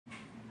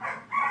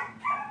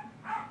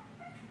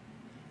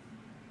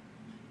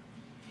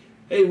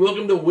Hey,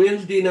 welcome to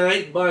Wednesday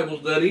night Bible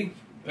study.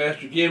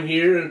 Pastor Kim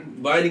here,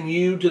 inviting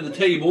you to the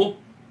table.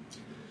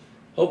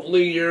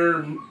 Hopefully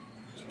you're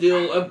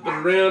still up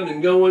and around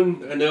and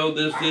going. I know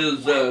this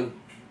is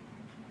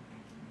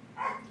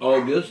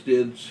August.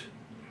 It's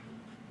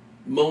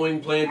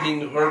mowing,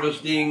 planting,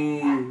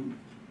 harvesting,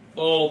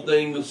 fall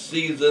things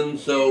season.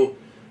 So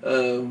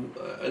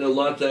I know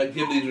lots of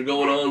activities are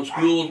going on.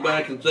 School's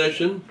back in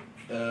session.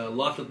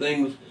 Lots of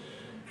things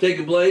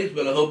taking place,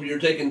 but I hope you're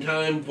taking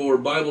time for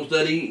Bible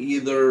study,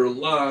 either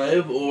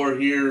live or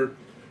here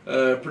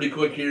pretty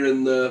quick here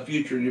in the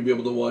future. You'll be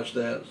able to watch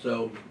that.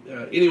 So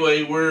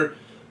anyway, we're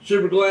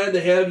super glad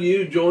to have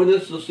you join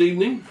us this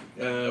evening.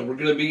 We're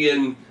going to be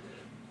in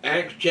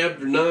Acts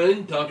chapter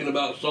 9, talking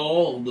about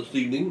Saul this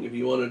evening. If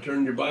you want to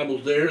turn your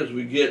Bibles there as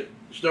we get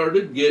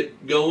started,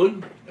 get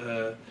going.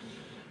 Again,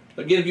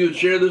 if you would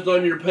share this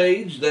on your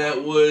page,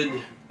 that would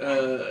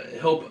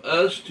help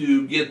us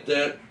to get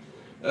that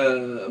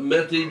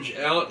message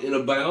out and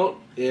about,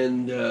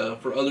 and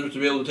for others to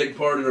be able to take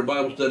part in our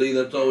Bible study.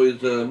 That's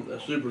always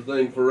a super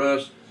thing for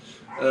us.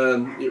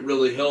 It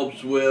really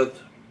helps with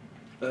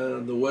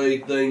the way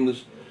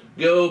things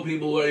go.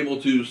 People are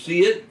able to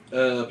see it,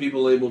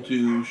 people are able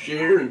to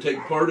share and take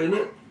part in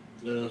it.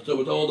 So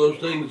with all those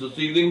things this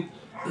evening,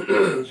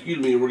 excuse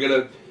me, we're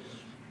going to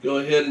go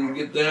ahead and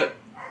get that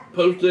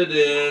posted,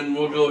 and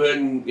we'll go ahead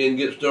and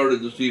get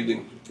started this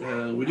evening.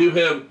 We do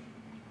have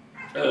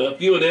a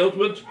few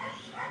announcements.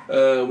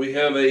 We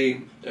have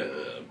a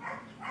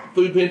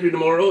food pantry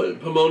tomorrow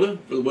at Pomona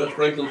for the West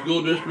Franklin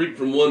School District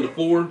from 1 to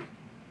 4.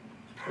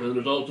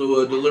 There's also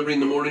a delivery in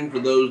the morning for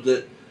those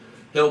that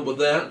help with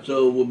that,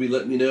 so we'll be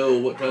letting you know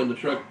what time the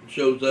truck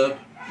shows up.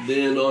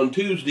 Then on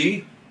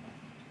Tuesday,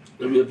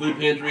 there'll be a food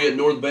pantry at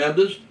North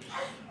Baptist.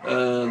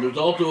 There's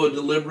also a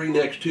delivery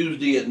next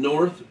Tuesday at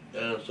North,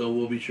 so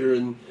we'll be sure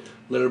and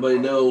let everybody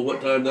know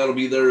what time that'll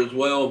be there as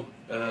well.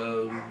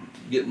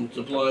 Getting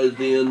supplies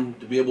in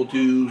to be able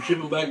to ship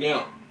them back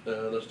out.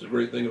 That's the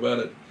great thing about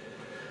it.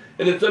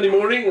 And then Sunday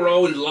morning, we're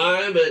always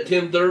live at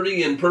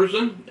 10:30 in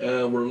person.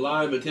 We're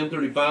live at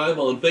 10:35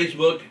 on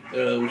Facebook.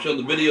 We show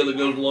the video that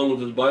goes along with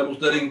this Bible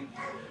study.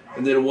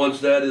 And then once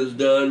that is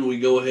done, we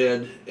go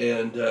ahead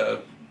and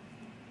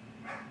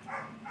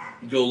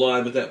go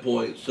live at that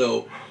point.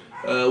 So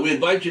we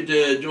invite you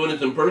to join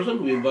us in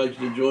person. We invite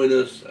you to join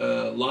us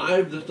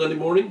live this Sunday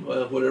morning,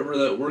 whatever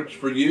that works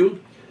for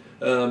you.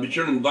 Be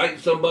sure to invite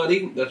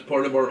somebody. That's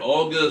part of our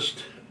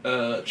August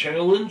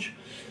challenge,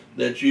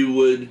 that you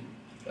would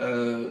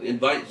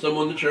invite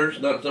someone to church,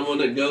 not someone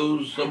that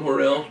goes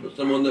somewhere else, but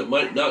someone that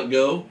might not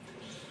go.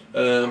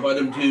 Invite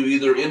them to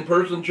either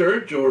in-person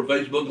church or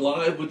Facebook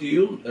Live with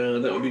you.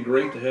 That would be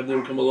great to have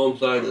them come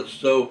alongside us.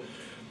 So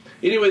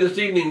anyway, this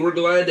evening we're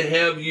glad to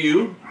have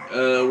you.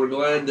 We're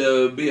glad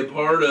to be a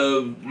part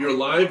of your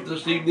life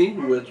this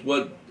evening with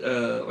what,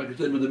 like I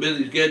said, with the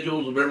busy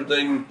schedules of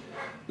everything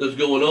that's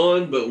going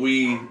on, but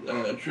we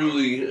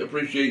truly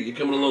appreciate you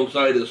coming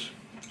alongside us.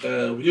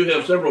 We do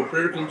have several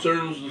prayer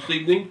concerns this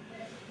evening.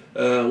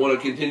 I want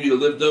to continue to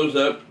lift those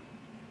up.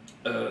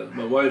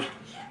 My wife's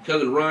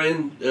cousin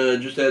Ryan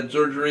just had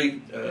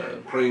surgery,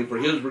 praying for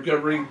his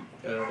recovery.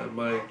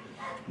 My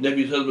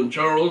nephew's husband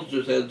Charles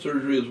just had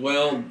surgery as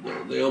well.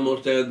 They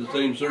almost had the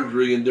same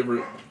surgery in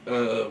different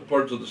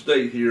parts of the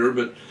state here,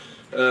 but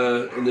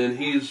and then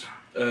he's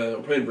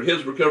praying for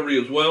his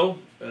recovery as well.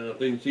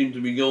 Things seem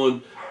to be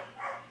going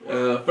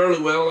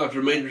fairly well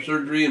after major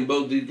surgery in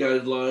both these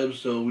guys' lives,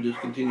 so we just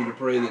continue to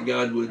pray that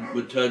God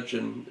would touch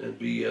and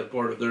be a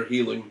part of their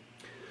healing.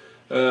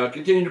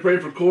 Continue to pray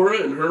for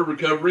Cora and her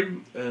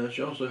recovery.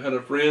 She also had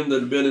a friend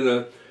that had been in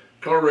a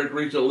car wreck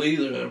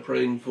recently,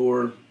 praying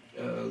for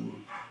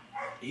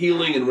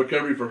healing and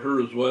recovery for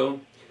her as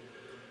well.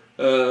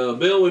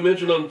 Bill, we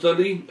mentioned on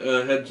Sunday,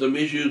 had some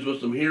issues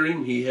with some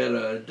hearing. He had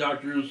a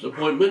doctor's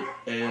appointment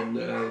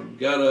and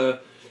got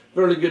a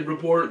fairly good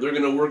report. They're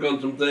going to work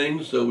on some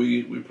things, so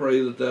we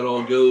pray that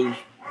all goes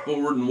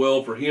forward and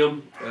well for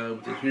him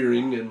with his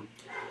hearing. And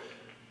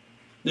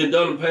then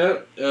Don and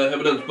Pat have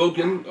an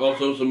unspoken,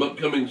 also some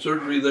upcoming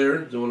surgery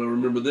there, so I want to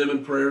remember them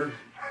in prayer.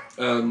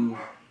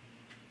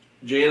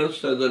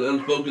 Janice has an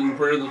unspoken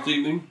prayer this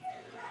evening.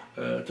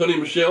 Tony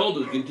and Michelle,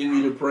 just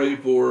continue to pray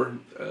for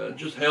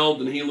just health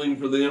and healing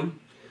for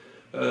them.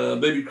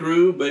 Baby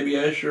Crew, Baby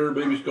Asher,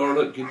 Baby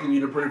Scarlett, continue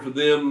to pray for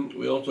them.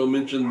 We also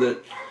mentioned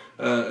that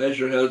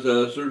Asher has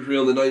surgery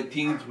on the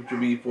 19th, which will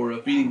be for a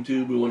feeding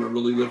tube. We want to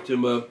really lift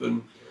him up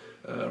and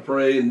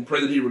pray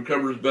that he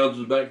recovers,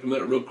 bounces back from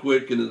that real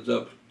quick, and is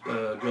up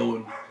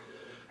going.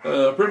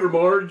 Pray for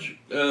Marge.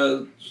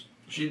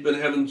 She's been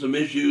having some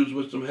issues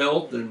with some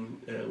health,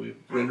 and we've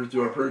ran her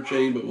through our prayer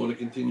chain, but we want to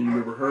continue to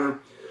remember her.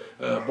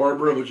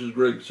 Barbara, which is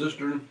Greg's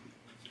sister.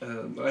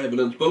 I have an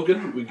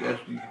unspoken. We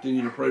ask you to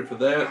continue to pray for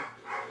that.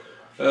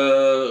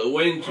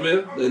 Wayne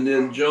Smith and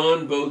then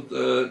John, both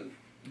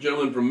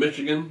gentlemen from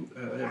Michigan,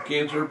 have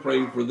cancer,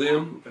 praying for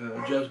them.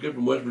 Jessica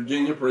from West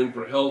Virginia, praying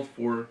for health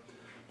for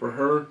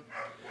her.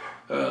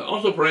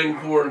 Also praying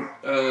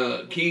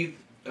for Keith.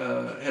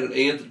 Had an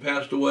aunt that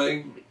passed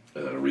away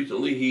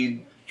recently.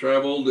 He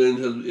traveled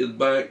and is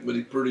back, but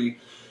he's pretty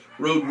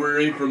road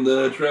weary from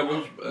the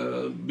travels.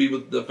 Be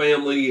with the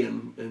family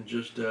and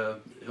just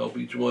help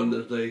each one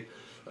as they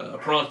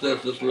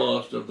process this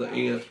loss of the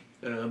aunt.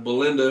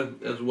 Belinda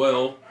as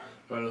well.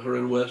 Her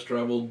and Wes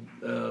traveled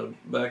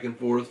back and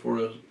forth for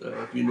a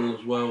funeral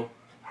as well.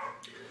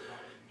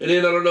 And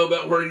then I don't know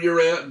about where you're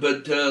at,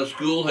 but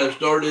school has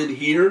started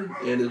here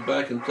and is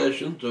back in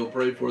session. So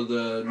pray for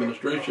the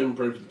administration,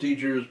 pray for the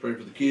teachers, pray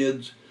for the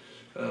kids,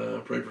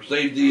 pray for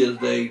safety as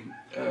they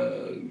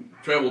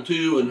travel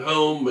to and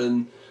home.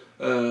 And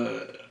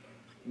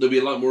there'll be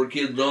a lot more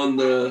kids on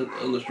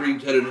the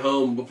streets headed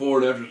home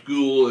before and after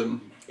school,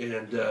 and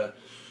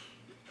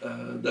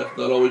that's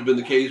not always been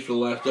the case for the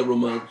last several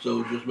months.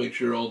 So just make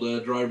sure all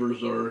the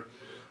drivers are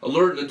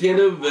alert and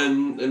attentive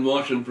and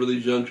watching for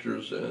these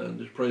youngsters.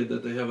 Just pray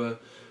that they have a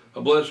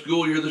blessed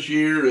school year this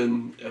year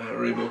and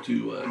are able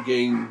to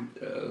gain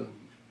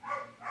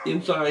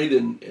insight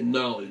and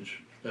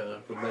knowledge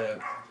from that.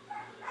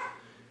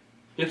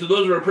 And so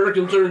those are our prayer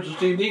concerns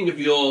this evening. If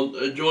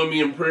you'll join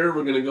me in prayer,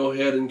 we're going to go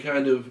ahead and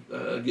kind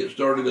of get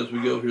started as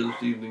we go here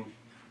this evening.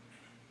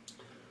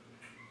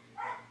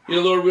 You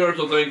know, Lord, we are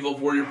so thankful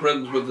for your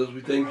presence with us.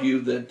 We thank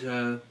you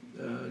that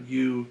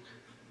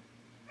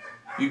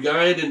you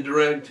guide and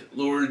direct,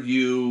 Lord.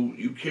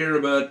 You care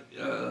about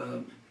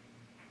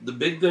the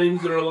big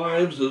things in our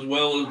lives as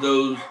well as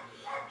those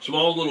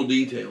small little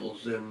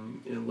details.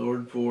 And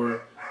Lord,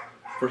 for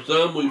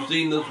some we've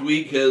seen this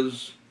week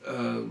has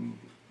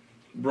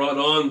brought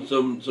on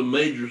some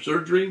major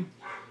surgery.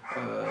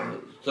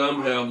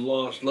 Some have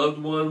lost loved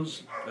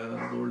ones.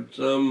 Lord,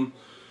 some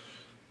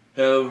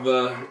have,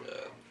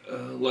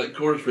 like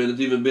Cora's friend,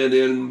 has even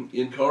been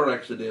in car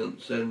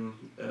accidents and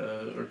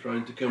are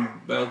trying to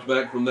bounce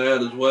back from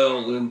that as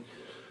well. And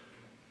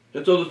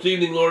so this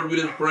evening, Lord, we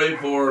just pray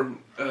for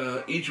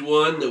each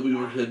one that we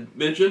had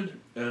mentioned.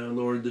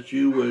 Lord, that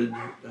you would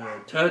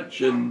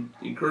touch and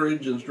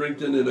encourage and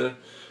strengthen in a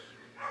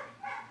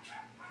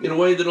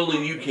way that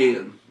only you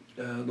can.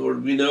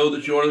 Lord, we know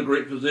that you are the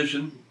great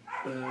physician.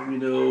 We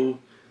know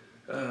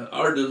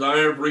our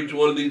desire for each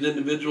one of these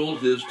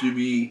individuals is to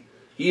be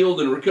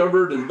healed and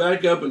recovered and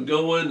back up and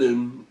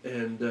going.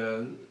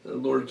 And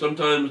Lord,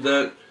 sometimes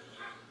that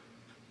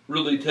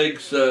really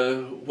takes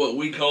what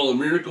we call a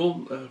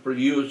miracle. For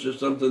you, it's just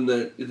something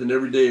that is an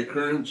everyday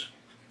occurrence.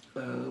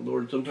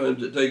 Lord,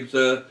 sometimes it takes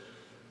a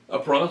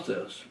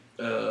process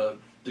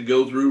to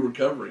go through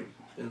recovery.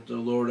 And so,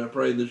 Lord, I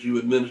pray that you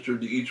would minister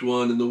to each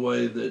one in the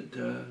way that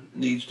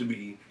needs to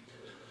be.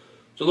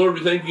 So, Lord,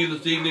 we thank you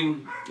this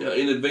evening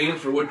in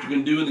advance for what you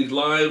can do in these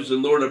lives.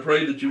 And, Lord, I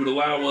pray that you would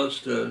allow us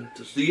to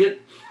see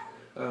it.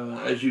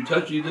 As you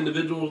touch these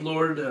individuals,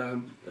 Lord,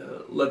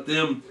 let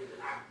them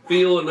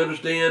feel and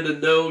understand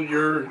and know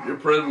your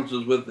presence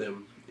is with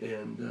them.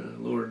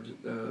 And, Lord,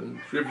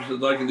 Scripture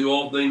says, I can do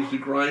all things through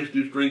Christ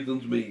who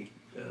strengthens me.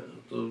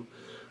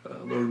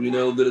 Lord, we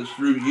know that it's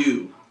through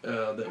you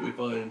that we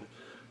find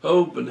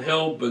hope and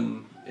help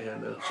and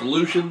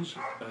solutions,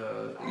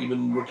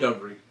 even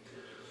recovery.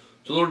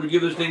 So, Lord, we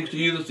give these things to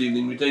you this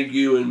evening. We thank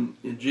you in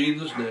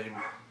Jesus' name.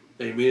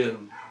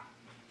 Amen.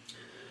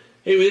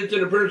 Hey, we did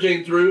send a prayer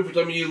chain through for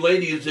some of you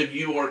ladies if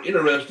you are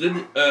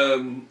interested.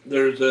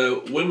 There's a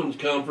women's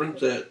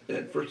conference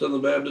at First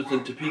Southern Baptist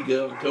in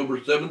Topeka, October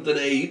 7th and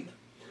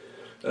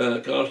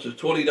 8th. Cost is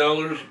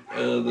 $20.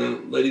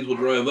 The ladies will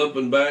drive up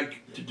and back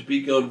to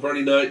Topeka on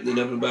Friday night and then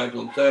up and back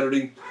on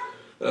Saturday.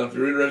 If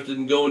you're interested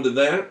in going to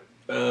that,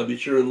 be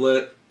sure and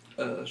let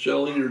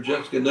Shelley or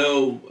Jessica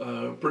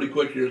know pretty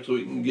quick here so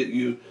we can get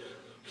you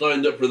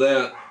signed up for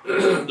that.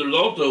 There's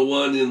also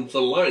one in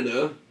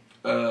Salina,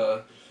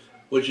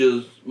 which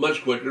is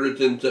much quicker. It's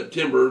in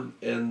September,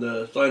 and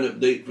the sign-up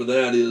date for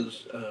that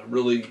is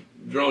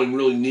drawing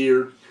really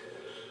near.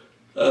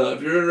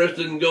 If you're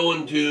interested in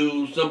going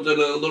to something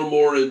a little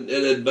more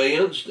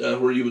advanced,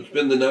 where you would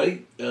spend the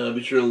night,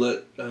 be sure to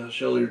let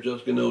Shelley or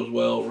Jessica know as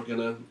well. We're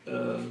going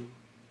to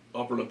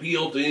offer an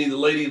appeal to any of the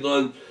ladies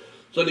on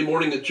Sunday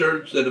morning at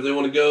church that if they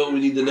want to go, we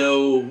need to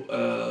know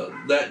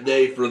that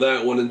day for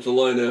that one in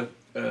Salina.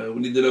 We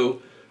need to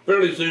know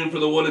fairly soon for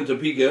the one in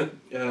Topeka,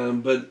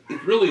 but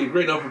it's really a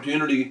great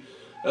opportunity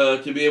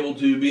to be able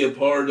to be a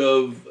part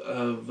of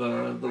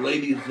the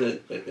ladies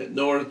at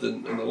North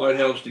and the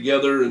Lighthouse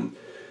together and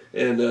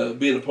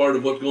being a part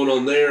of what's going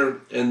on there,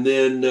 and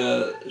then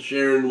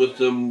sharing with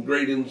some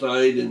great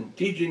insight and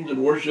teachings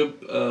and worship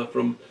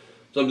from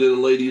some of the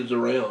ladies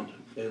around.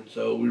 And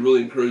so we really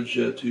encourage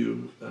you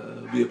to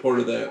be a part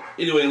of that.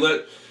 Anyway,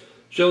 let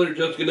Shelley or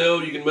Jessica know.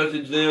 You can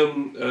message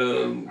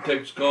them,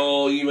 text,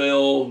 call,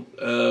 email,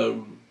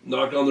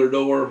 knock on their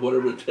door,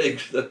 whatever it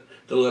takes to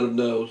let them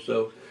know.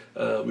 So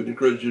we'd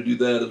encourage you to do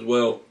that as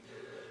well.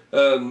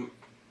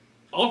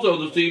 Also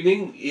this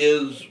evening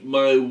is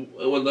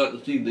not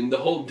this evening, the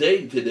whole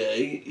day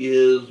today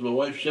is my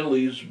wife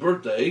Shelley's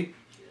birthday.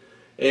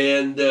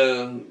 And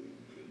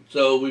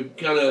so we've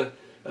kind of,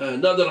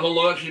 not done a whole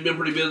lot. She's been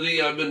pretty busy.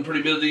 I've been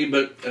pretty busy,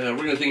 but we're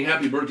going to sing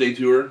happy birthday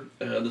to her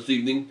this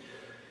evening.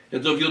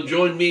 And so if you'll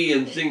join me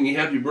in singing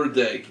happy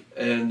birthday,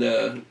 and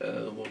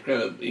we'll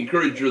kind of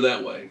encourage her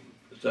that way.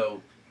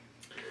 So,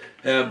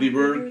 happy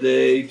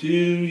birthday to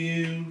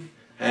you,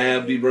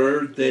 happy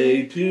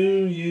birthday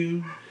to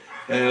you,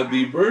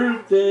 happy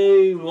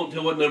birthday, we won't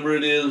tell what number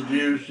it is,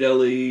 dear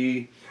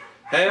Shelley.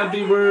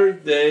 Happy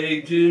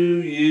birthday to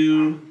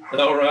you.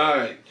 All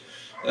right.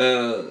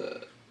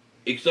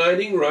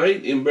 Exciting,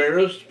 right?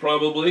 Embarrassed,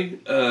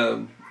 probably,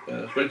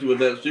 especially with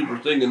that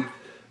super singing.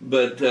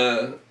 But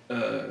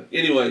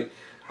anyway,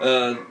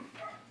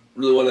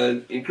 really want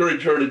to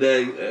encourage her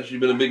today. She's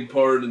been a big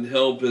part and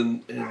help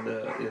in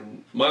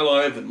my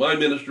life and my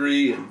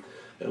ministry, and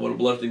what a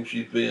blessing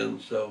she's been.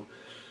 So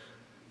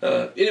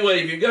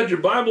anyway, if you've got your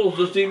Bibles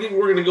this evening,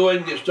 we're going to go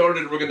ahead and get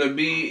started. We're going to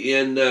be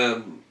in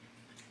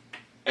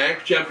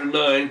Acts chapter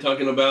 9,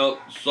 talking about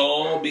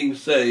Saul being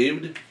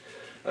saved.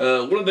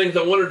 One of the things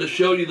I wanted to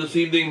show you this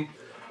evening,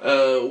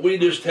 we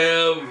just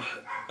have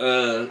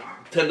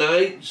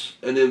tonight's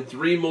and then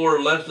 3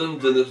 more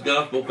lessons in this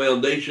gospel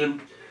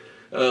foundation.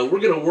 We're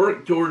going to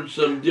work towards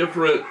some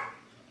different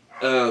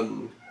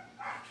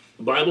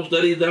Bible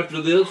studies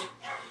after this.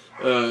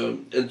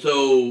 And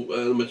so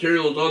the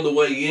material is on the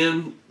way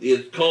in.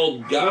 It's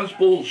called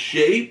Gospel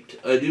Shaped.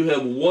 I do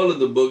have one of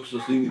the books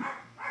this evening.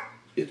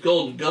 It's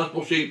called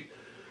Gospel Shaped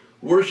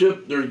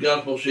Worship. There's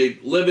Gospel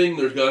Shaped Living.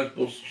 There's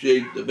Gospel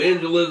Shaped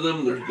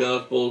Evangelism. There's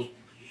Gospel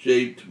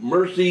Shaped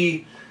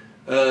Mercy.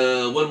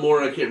 One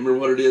more, I can't remember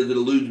what it is. It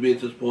eludes me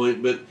at this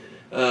point. But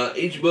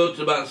each book's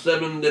about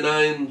 7 to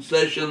 9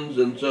 sessions.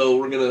 And so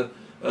we're going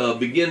to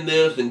begin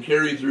this and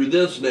carry through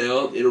this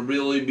now. It'll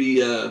really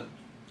be a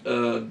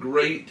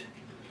great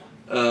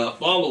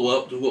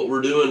follow-up to what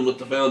we're doing with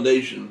the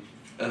foundation,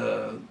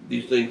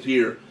 these things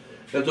here.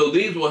 And so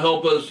these will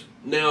help us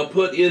now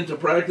put into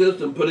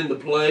practice and put into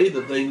play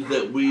the things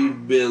that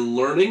we've been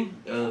learning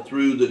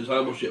through the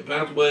discipleship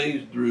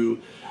pathways,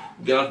 through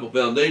gospel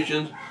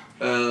foundations.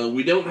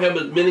 We don't have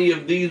as many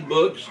of these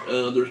books.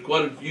 There's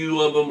quite a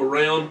few of them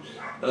around.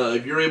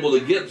 If you're able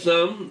to get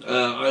some,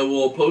 I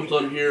will post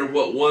on here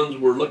what ones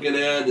we're looking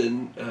at,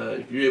 and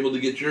if you're able to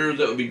get yours,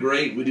 that would be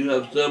great. We do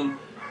have some.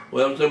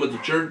 We'll have some at the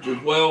church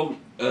as well.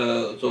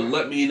 So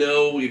let me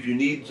know if you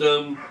need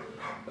some.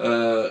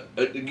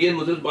 Again,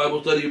 with this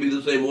Bible study, it'll be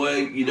the same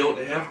way. You don't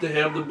have to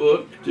have the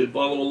book to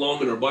follow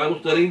along in our Bible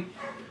study.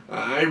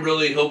 I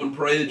really hope and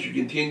pray that you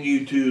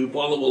continue to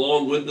follow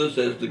along with us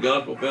as the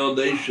Gospel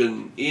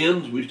Foundation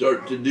ends. We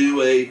start to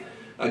do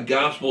a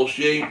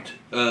gospel-shaped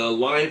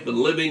life and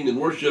living and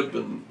worship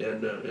and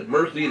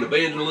mercy and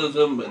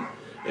evangelism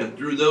and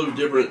through those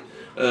different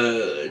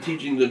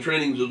teachings and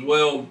trainings as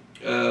well.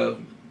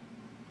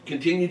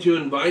 Continue to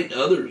invite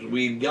others.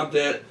 We've got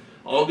that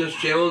August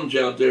challenge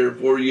out there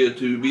for you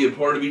to be a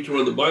part of each one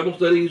of the Bible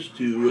studies,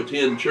 to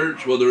attend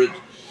church, whether it's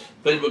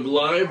Facebook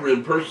Live or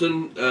in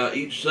person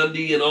each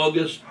Sunday in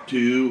August,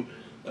 to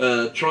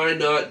try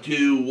not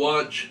to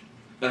watch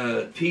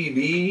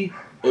TV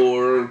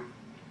or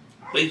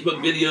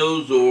Facebook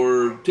videos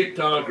or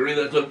TikTok or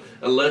any of that stuff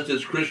unless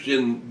it's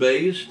Christian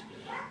based.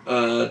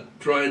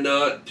 Try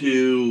not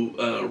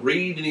to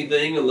read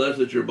anything unless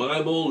it's your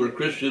Bible or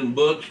Christian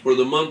books for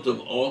the month of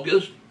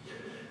August.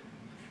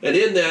 And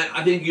in that,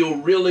 I think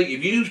you'll really,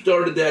 if you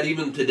started that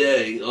even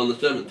today on the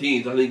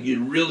 17th, I think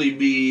you'd really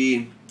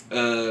be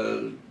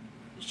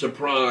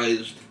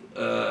surprised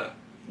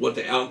what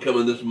the outcome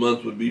of this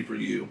month would be for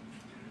you.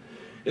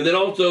 And then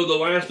also the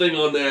last thing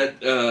on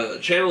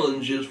that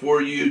challenge is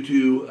for you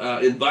to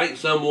invite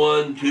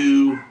someone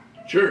to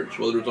church,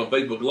 whether it's on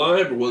Facebook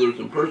Live or whether it's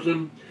in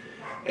person.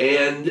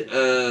 And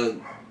the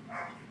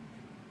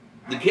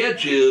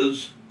catch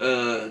is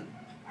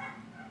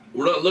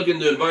we're not looking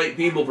to invite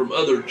people from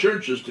other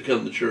churches to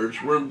come to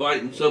church. We're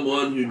inviting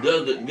someone who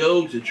doesn't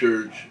go to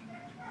church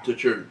to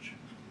church.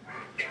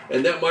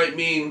 And that might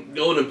mean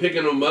going and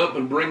picking them up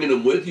and bringing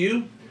them with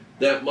you.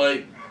 That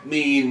might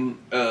mean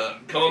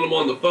calling them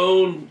on the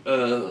phone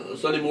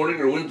Sunday morning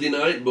or Wednesday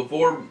night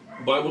before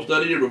Bible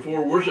study or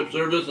before worship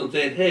service and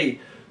saying, hey,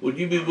 would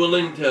you be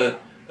willing to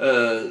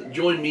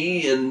join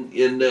me in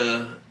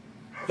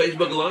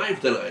Facebook Live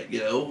tonight,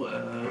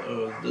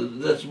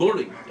 this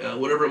morning,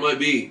 whatever it might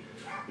be.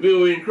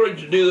 We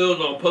encourage you to do those.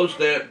 I'll post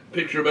that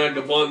picture back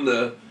up on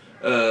the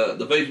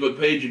Facebook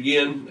page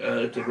again.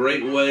 It's a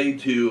great way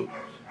to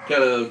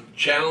kind of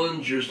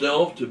challenge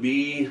yourself to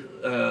be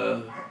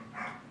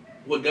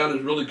what God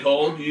has really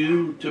called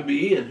you to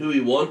be and who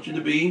He wants you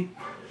to be.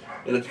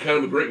 And it's kind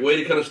of a great way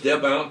to kind of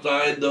step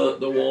outside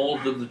the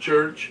walls of the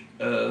church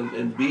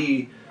and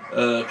be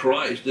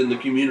Christ in the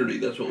community.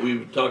 That's what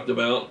we've talked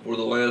about for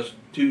the last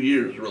 2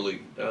 years,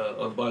 really,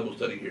 on Bible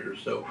study here.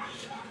 So,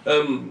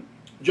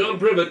 John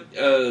Privet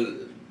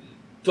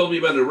told me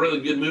about a really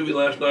good movie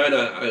last night.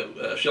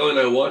 Shelley and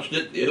I watched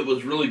it. It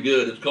was really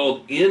good. It's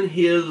called In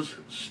His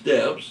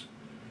Steps.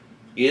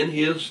 In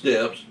His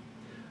Steps.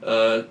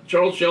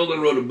 Charles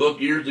Sheldon wrote a book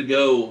years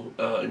ago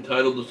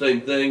entitled the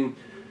same thing.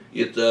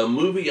 It's a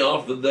movie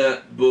off of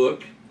that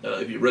book.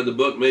 If you read the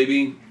book,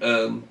 maybe.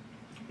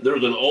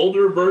 There's an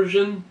older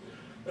version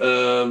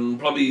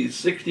probably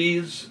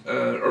 60s,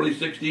 early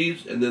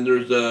 60s, and then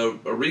there's a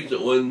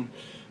recent one,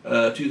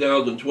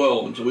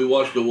 2012, and so we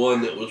watched the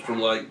one that was from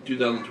like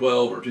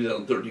 2012 or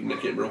 2013, I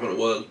can't remember what it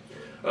was.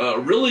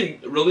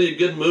 Really a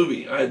good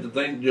movie. I had to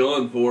thank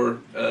John for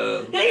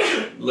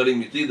letting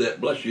me see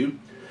that, bless you,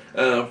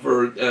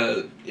 for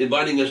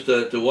inviting us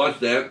to watch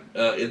that.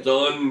 It's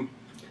on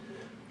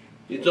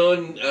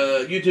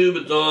YouTube,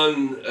 it's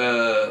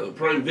on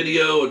Prime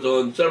Video, it's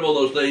on several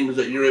of those things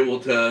that you're able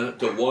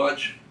to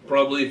watch,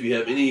 probably, if you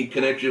have any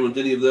connection with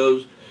any of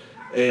those.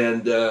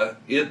 And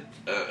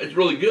it's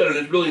really good, and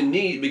it's really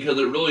neat because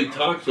it really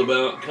talks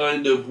about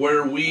kind of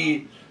where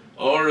we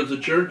are as a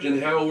church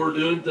and how we're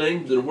doing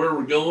things and where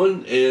we're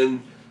going.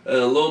 And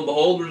lo and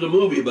behold, there's a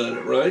movie about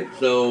it, right?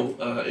 So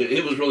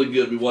it was really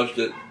good. We watched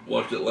it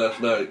last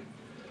night,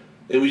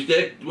 and we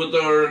stuck with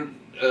our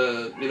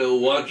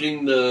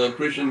watching the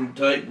Christian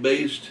type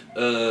based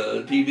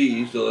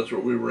TV. So that's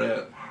where we were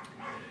at.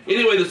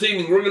 Anyway, this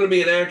evening we're going to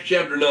be in Acts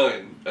chapter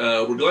 9.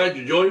 We're glad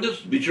you joined us.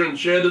 Be sure and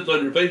share this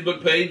on your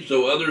Facebook page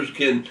so others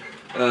can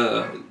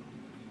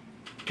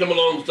come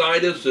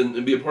alongside us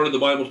and be a part of the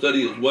Bible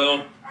study as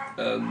well.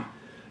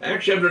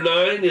 Acts chapter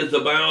 9 is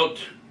about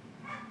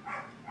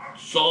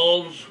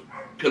Saul's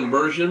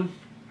conversion.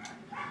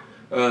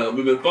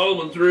 We've been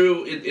following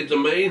through. It's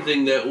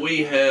amazing that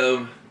we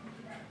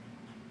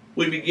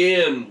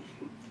began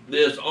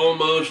this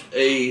almost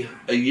a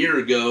year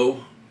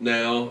ago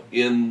now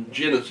in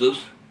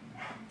Genesis,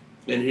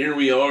 and here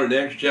we are in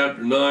Acts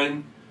chapter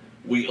 9.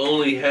 We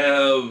only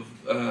have,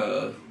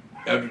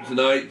 after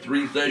tonight,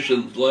 3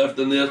 sessions left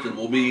in this, and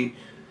we'll be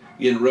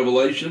in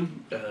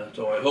Revelation.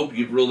 So I hope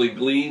you've really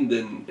gleaned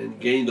and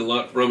gained a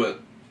lot from it.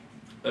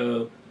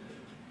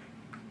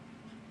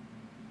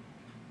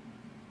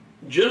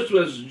 Just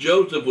as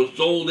Joseph was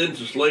sold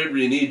into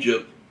slavery in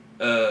Egypt,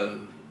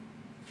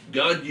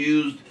 God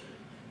used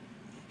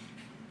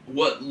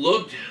what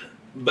looked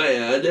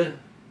bad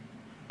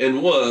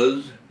and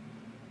was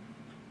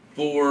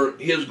for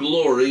his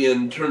glory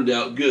and turned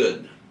out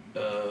good.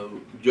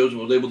 Joseph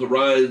was able to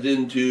rise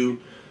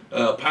into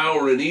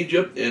power in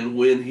Egypt, and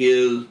when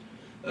his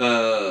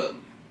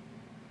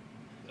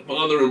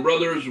father and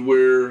brothers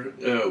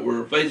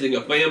were facing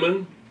a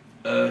famine,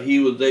 he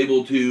was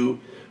able to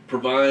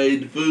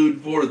provide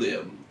food for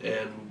them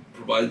and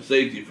provide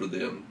safety for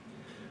them.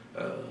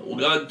 Well,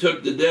 God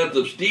took the death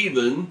of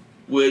Stephen,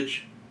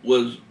 which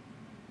was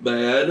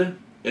bad,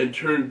 and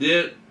turned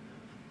it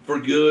for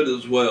good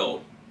as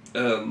well.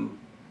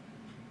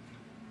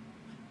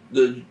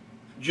 The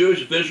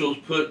Jewish officials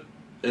put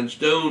and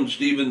stoned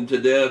Stephen to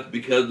death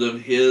because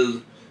of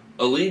his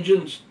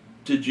allegiance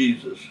to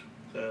Jesus,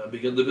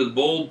 because of his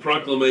bold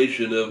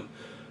proclamation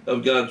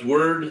of God's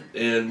word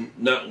and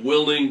not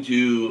willing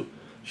to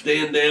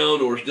stand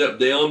down or step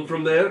down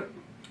from that.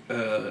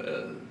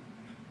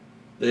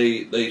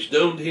 They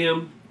stoned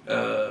him.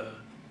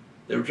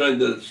 They were trying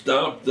to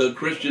stop the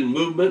Christian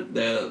movement,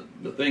 the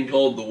thing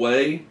called the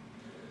Way.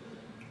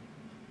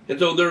 And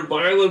so their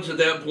violence at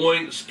that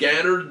point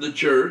scattered the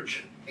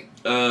church.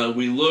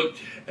 We looked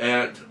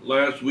at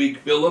last week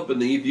Philip and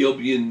the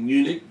Ethiopian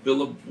eunuch.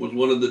 Philip was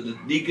one of the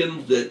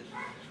deacons that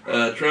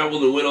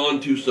traveled and went on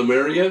to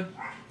Samaria.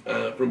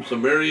 From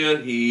Samaria,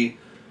 he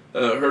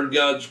heard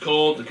God's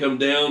call to come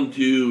down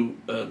to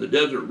the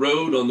desert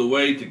road on the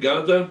way to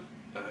Gaza.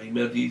 He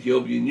met the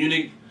Ethiopian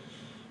eunuch.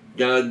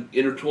 God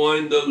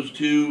intertwined those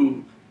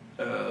two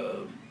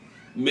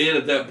men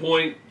at that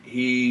point.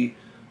 He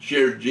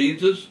shared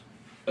Jesus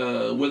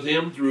with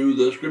him through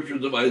the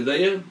scriptures of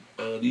Isaiah.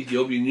 The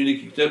Ethiopian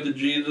eunuch accepted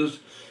Jesus,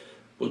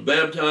 was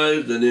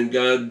baptized, and then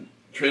God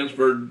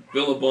transferred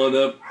Philip on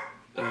up,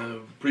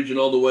 preaching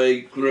all the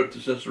way clear up to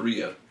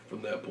Caesarea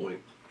from that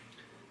point.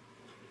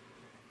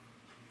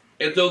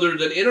 And so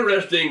there's an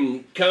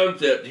interesting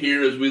concept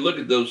here as we look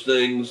at those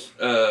things.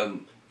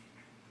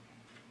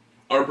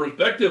 Our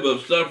perspective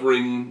of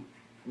suffering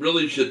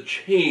really should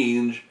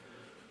change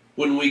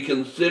when we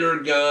consider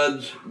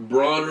God's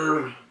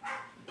broader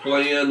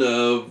plan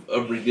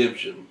of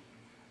redemption.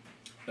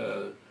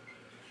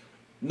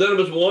 None of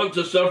us want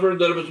to suffer,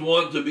 none of us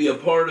want to be a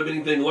part of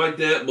anything like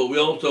that, but we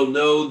also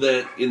know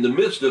that in the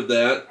midst of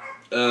that,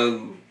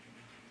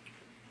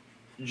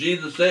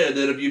 Jesus said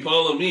that if you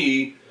follow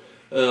me,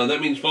 that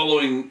means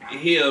following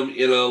him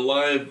in a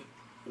life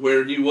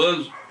where he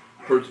was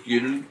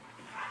persecuted.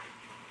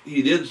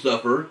 He did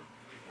suffer,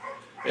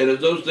 and as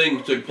those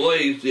things took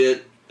place,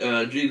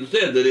 Jesus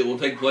said that it will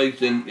take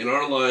place in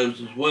our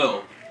lives as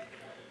well.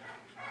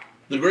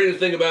 The greatest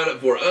thing about it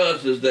for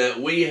us is that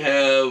we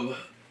have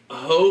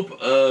hope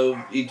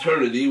of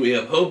eternity, we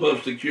have hope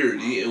of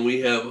security, and we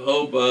have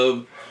hope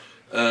of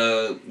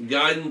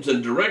guidance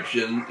and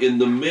direction in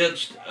the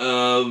midst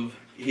of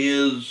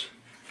his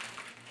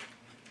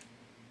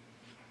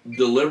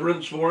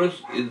deliverance for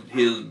us,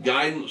 his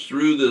guidance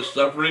through this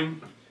suffering.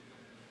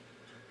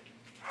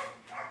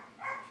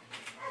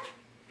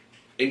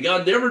 And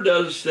God never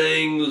does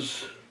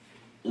things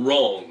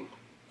wrong.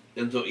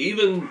 And so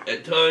even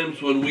at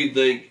times when we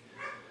think,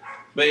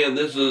 man,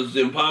 this is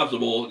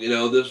impossible,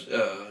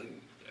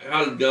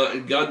 how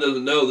did God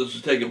doesn't know this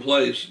is taking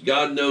place.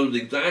 God knows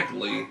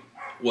exactly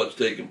what's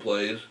taking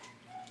place.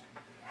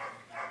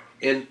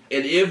 And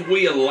if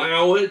we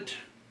allow it,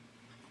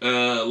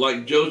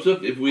 like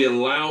Joseph, if we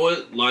allow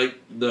it like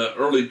the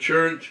early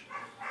church,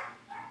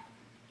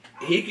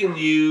 he can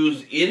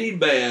use any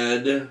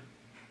bad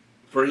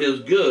for his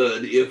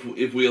good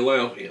if we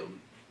allow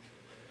him.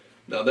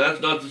 Now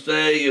that's not to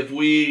say if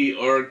we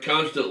are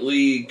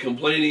constantly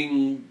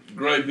complaining,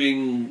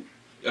 griping,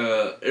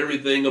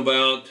 everything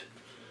about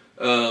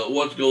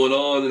what's going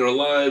on in our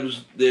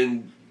lives,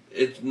 then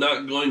it's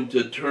not going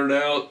to turn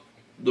out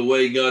the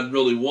way God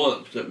really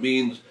wants. That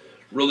means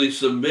really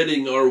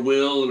submitting our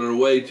will and our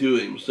way to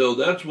him. So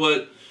that's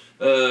what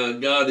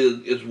God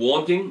is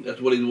wanting.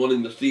 That's what he's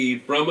wanting to see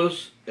from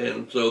us.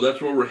 And so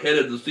that's where we're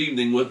headed this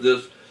evening with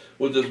this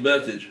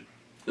message.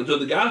 And so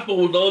the gospel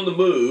was on the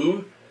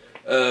move.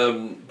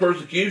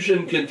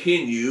 Persecution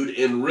continued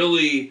and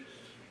really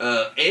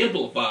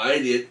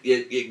amplified.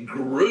 It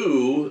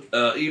grew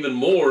even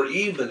more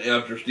even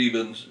after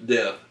Stephen's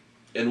death.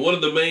 And one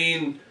of the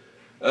main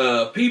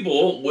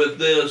people with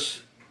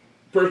this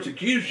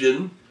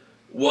persecution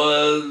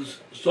was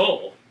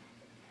Saul.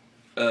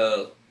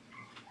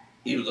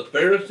 He was a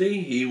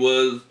Pharisee. He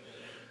was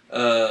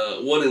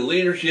one in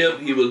leadership.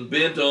 He was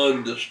bent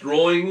on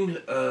destroying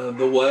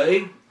the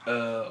way,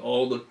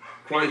 all the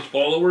Christ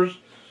followers.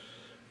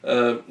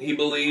 He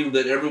believed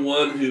that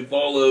everyone who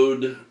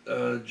followed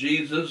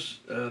Jesus,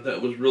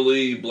 that was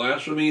really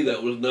blasphemy.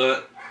 That was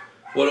not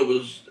what it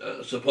was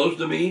supposed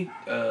to be.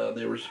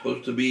 They were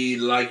supposed to be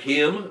like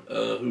him,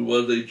 who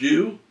was a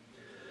Jew.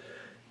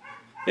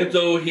 And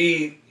so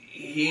he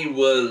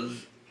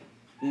was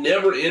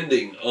never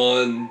ending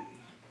on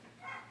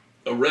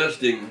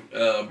arresting,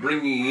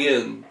 bringing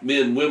in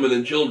men, women,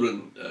 and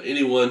children,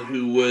 anyone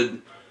who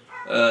would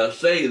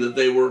say that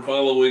they were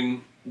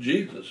following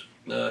Jesus.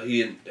 He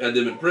had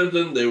them in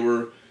prison. They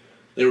were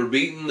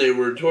beaten. They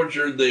were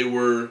tortured. They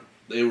were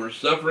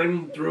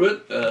suffering through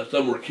it.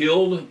 Some were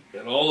killed,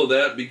 and all of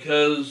that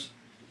because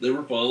they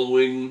were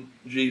following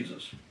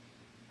Jesus.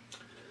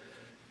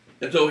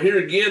 And so here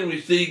again we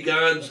see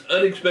God's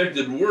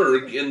unexpected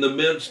work in the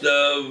midst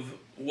of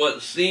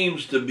what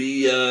seems to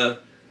be a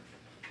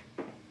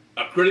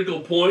critical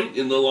point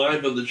in the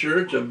life of the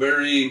church, a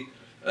very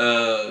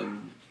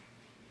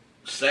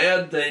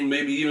sad thing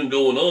maybe even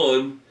going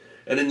on.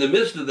 And in the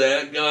midst of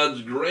that,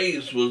 God's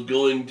grace was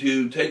going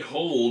to take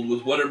hold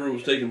with whatever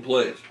was taking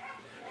place.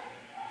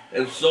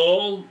 And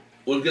Saul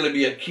was going to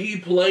be a key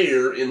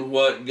player in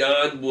what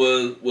God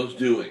was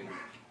doing.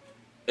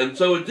 And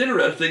so it's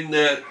interesting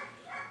that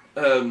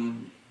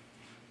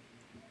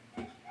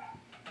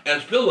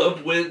as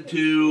Philip went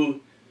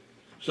to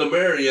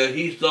Samaria,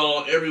 he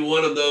saw every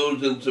one of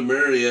those in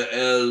Samaria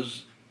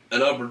as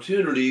an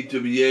opportunity to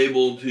be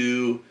able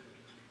to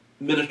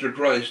minister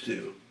Christ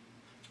to.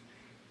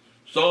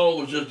 Saul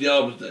was just the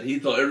opposite. He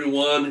thought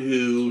everyone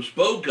who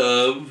spoke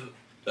of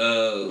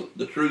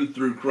the truth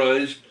through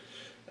Christ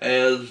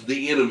as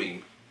the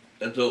enemy.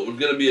 And so it was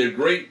going to be a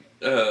great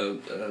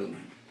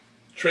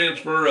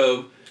transfer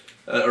of,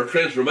 or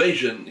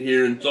transformation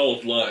here in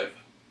Saul's life.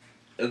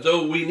 And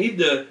so we need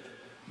to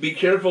be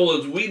careful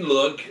as we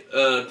look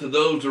to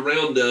those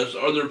around us.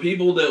 Are there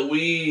people that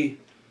we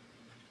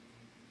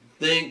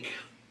think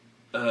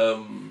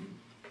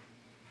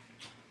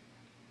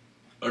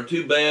are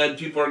too bad,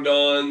 too far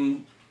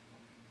gone,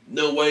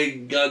 no way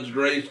God's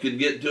grace could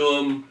get to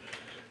them?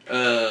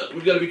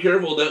 We've got to be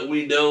careful that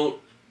we don't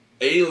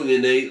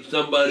alienate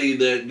somebody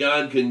that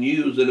God can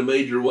use in a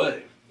major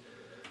way.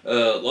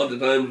 A lot of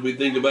times we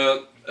think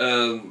about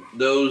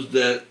those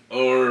that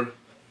are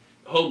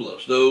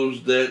homeless,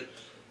 those that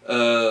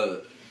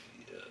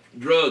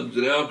drugs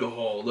and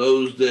alcohol,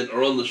 those that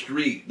are on the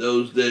street,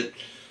 those that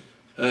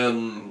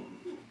are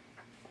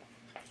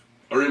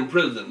in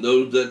prison,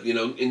 those that,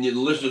 and the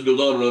list just goes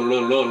on and on and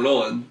on and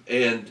on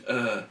and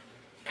on.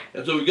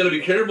 And so we've got to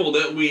be careful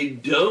that we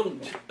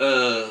don't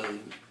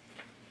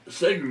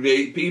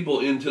segregate people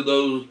into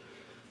those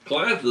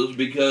classes,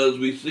 because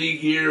we see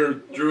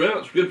here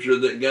throughout Scripture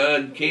that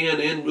God can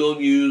and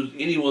will use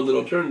anyone that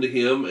will turn to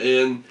him.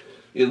 And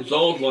in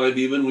Saul's life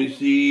even, we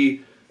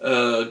see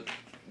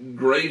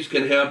grace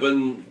can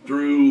happen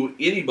through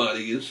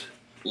anybody's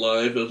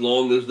life as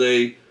long as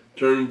they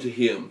turn to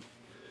him.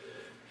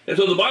 And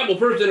so the Bible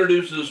first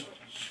introduces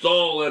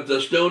Saul at the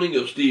stoning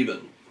of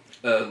Stephen.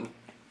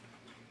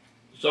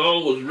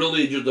 Saul was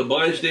really just a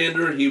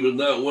bystander. He was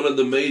not one of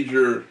the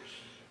major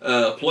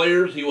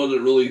players. He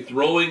wasn't really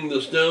throwing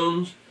the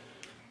stones.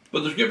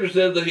 But the Scripture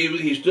says that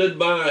he stood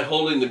by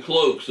holding the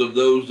cloaks of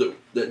those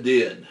that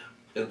did.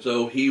 And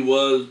so he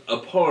was a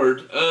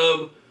part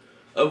of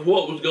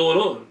what was going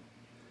on.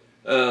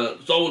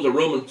 Saul was a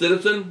Roman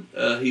citizen.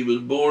 He was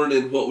born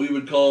in what we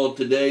would call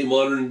today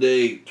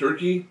modern-day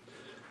Turkey.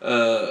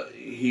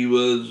 He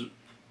was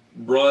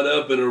brought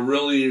up in a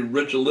really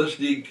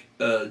ritualistic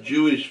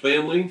Jewish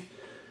family.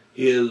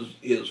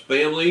 His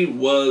family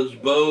was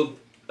both,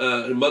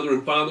 his mother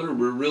and father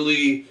were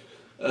really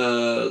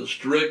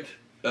strict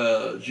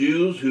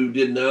Jews who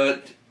did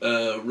not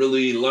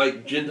really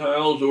like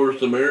Gentiles or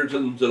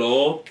Samaritans at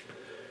all.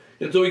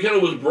 And so he kind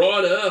of was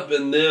brought up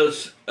in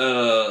this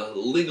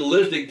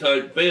legalistic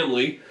type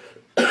family,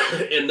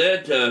 and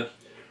that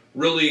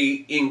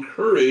really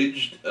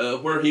encouraged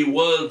where he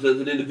was as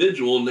an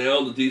individual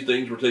now that these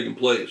things were taking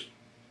place.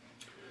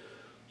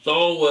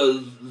 Saul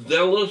was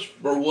zealous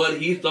for what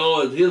he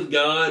saw as his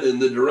God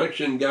and the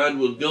direction God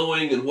was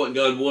going and what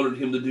God wanted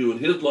him to do in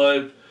his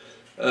life.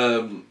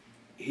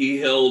 He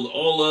held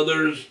all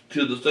others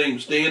to the same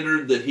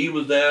standard that he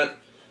was at,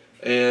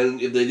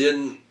 and if they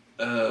didn't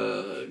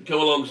come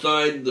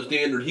alongside the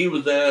standard he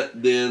was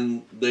at,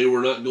 then they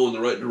were not going the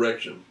right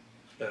direction.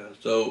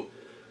 So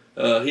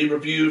he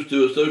refused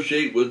to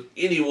associate with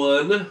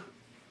anyone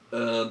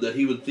that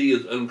he would see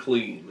as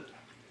unclean.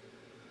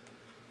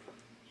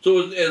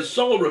 So as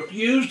Saul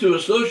refused to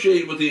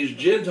associate with these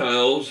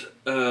Gentiles,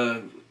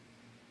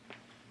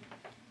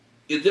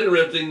 it's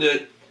interesting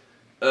that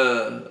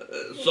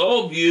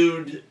Saul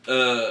viewed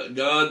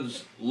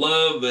God's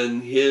love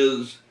and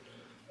his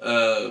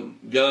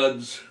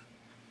God's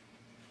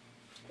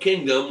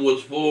kingdom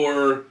was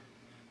for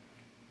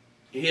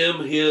him,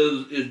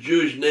 his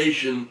Jewish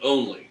nation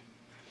only.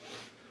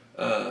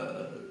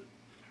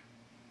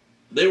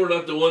 They were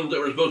not the ones that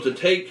were supposed to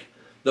take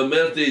the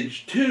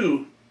message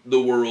to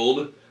the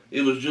world.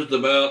 It was just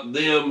about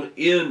them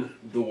in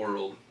the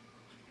world.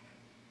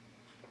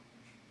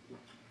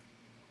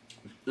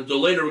 And so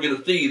later we're going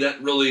to see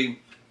that really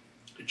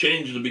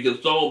changes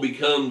because Saul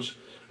becomes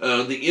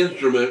the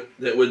instrument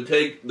that would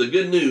take the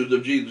good news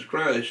of Jesus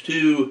Christ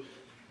to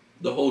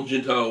the whole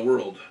Gentile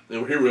world.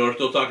 And here we are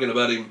still talking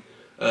about him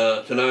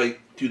tonight,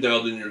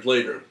 2,000 years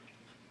later.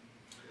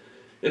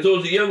 And so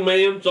as a young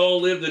man,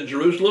 Saul lived in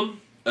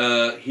Jerusalem.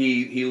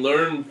 He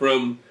learned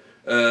from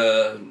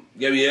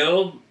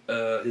Gamaliel.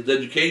 His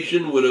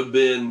education would have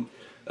been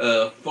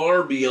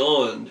far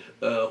beyond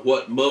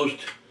what most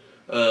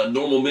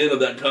normal men of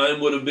that time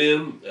would have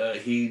been.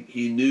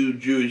 He knew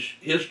Jewish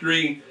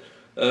history,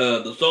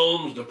 the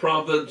Psalms, the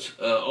prophets,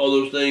 all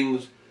those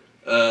things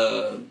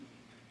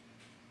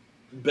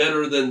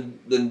better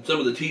than some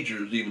of the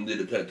teachers even did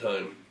at that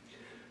time.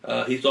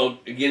 He saw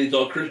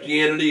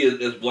Christianity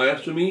as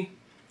blasphemy.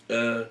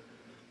 The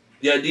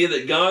idea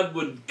that God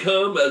would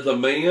come as a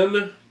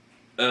man,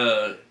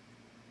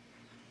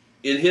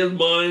 in his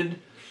mind,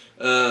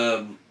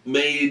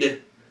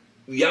 made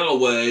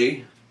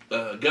Yahweh,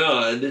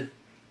 God,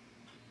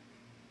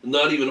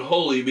 not even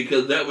holy,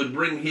 because that would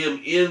bring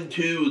him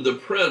into the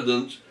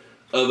presence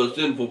of a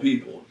sinful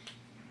people.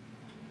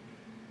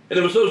 And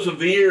it was so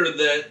severe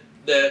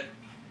that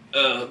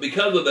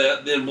because of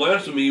that, then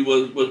blasphemy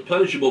was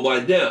punishable by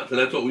death. And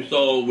that's what we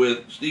saw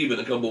with Stephen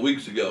a couple of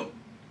weeks ago.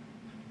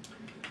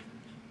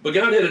 But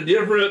God had a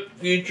different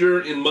future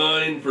in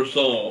mind for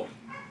Saul.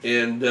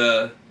 And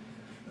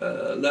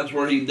that's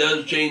where he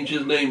does change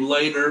his name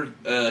later.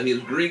 His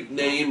Greek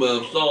name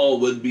of Saul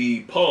would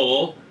be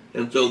Paul.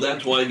 And so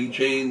that's why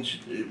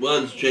it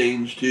was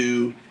changed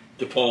to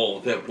Paul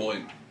at that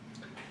point.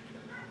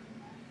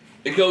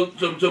 And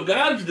so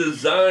God's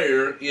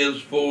desire is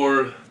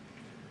for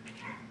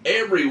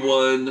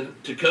everyone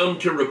to come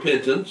to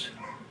repentance,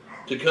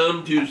 to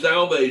come to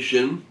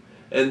salvation,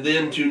 and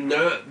then to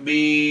not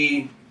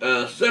be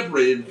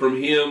separated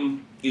from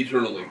him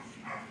eternally.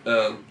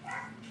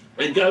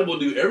 And God will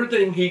do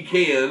everything he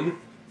can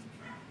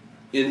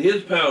in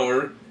his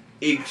power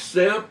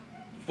except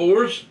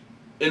force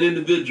an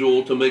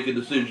individual to make a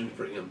decision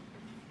for him.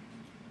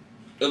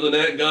 Other than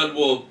that, God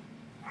will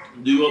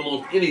do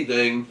almost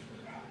anything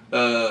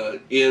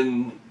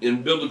in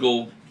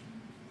biblical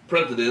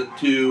precedent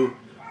to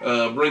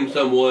bring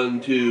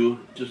someone to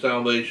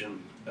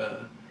salvation.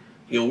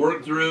 He'll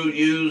work through,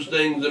 use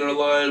things in our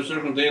lives,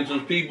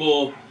 circumstances,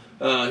 people.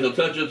 He'll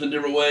touch us in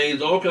different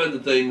ways, all kinds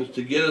of things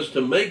to get us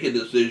to make a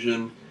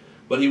decision,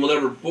 but he will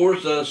never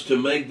force us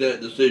to make that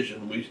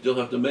decision. We still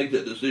have to make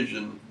that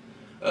decision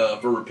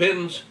for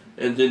repentance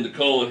and then to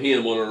call on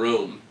him on our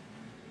own.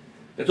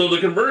 And so the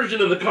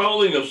conversion and the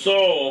calling of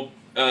Saul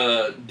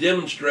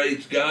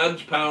demonstrates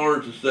God's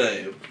power to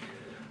save.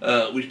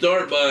 We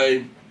start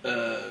by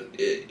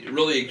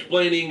really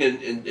explaining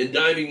and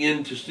diving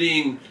into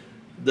seeing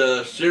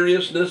the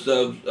seriousness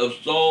of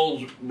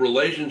Saul's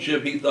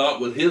relationship, he thought,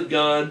 with his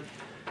God,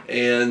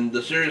 and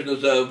the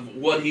seriousness of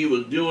what he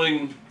was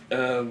doing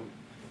until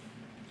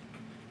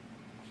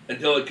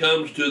it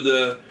comes to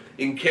the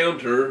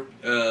encounter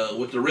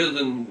with the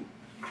risen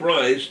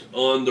Christ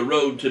on the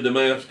road to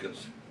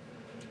Damascus.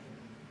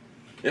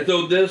 And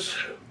so this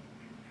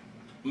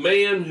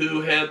man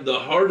who had the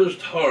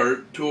hardest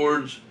heart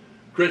towards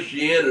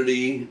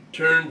Christianity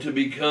turned to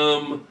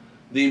become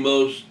the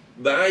most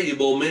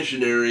valuable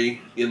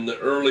missionary in the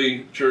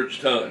early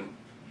church time.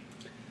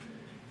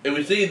 And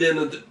we see then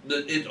that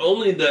it's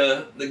only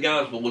the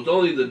gospel, it's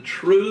only the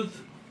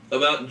truth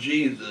about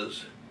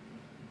Jesus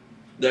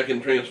that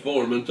can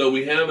transform. And so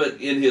we have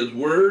it in his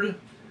word,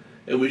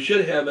 and we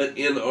should have it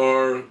in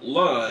our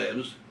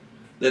lives.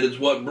 That is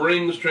what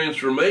brings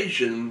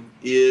transformation,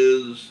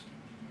 is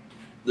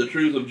the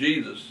truth of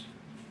Jesus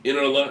in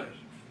our lives.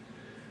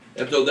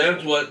 And so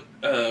that's what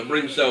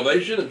brings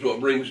salvation. It's what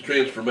brings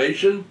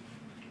transformation.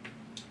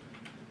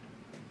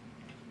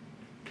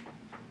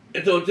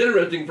 And so it's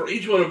interesting for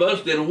each one of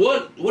us then,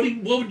 what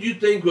would you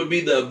think would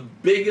be the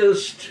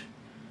biggest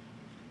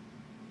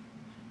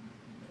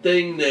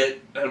thing that,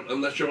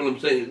 I'm not sure what I'm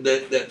saying,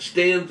 that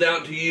stands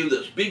out to you,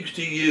 that speaks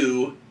to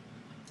you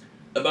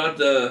about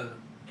the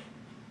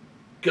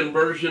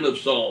conversion of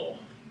Saul?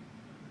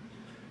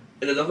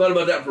 And as I thought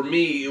about that, for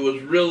me, it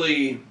was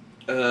really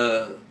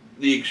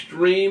the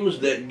extremes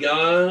that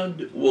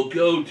God will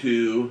go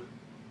to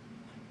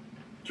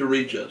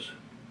reach us.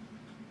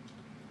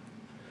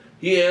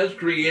 He has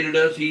created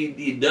us.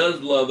 He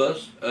does love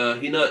us.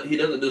 He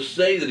doesn't just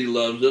say that he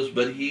loves us,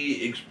 but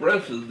he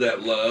expresses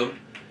that love,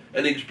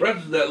 and he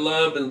expresses that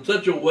love in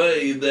such a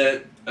way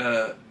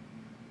that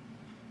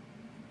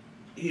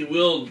he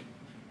will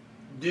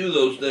do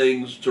those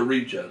things to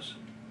reach us.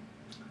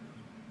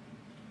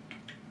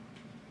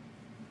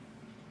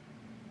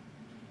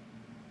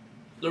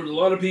 There was a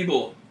lot of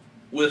people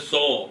with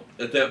Saul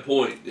at that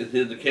point in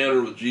his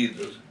encounter with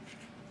Jesus.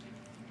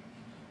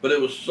 But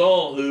it was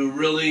Saul who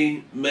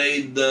really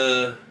made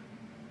the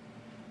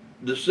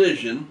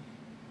decision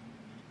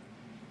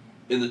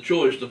in the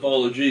choice to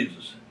follow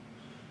Jesus.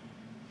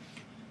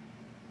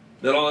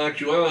 In all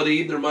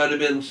actuality, there might have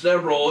been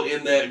several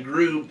in that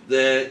group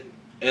that,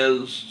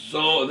 as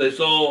they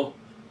saw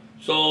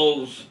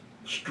Saul's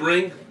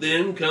strength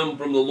then come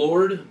from the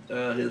Lord,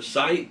 his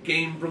sight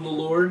came from the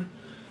Lord.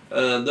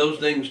 Those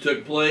things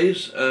took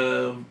place.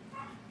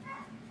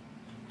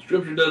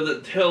 Scripture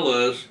doesn't tell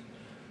us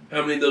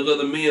how many of those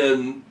other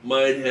men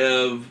might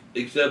have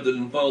accepted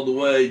and followed the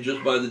way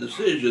just by the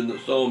decision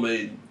that Saul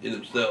made in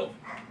himself.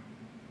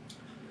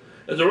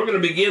 And so we're going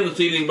to begin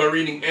this evening by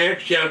reading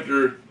Acts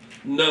chapter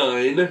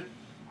 9,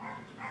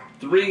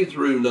 3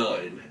 through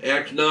 9.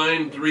 Acts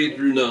 9, 3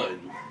 through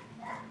 9.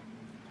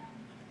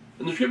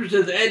 And the scripture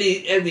says, as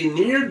he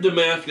neared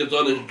Damascus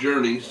on his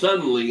journey,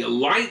 suddenly a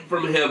light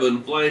from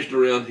heaven flashed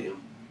around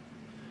him.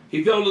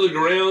 He fell to the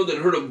ground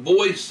and heard a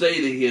voice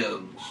say to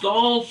him,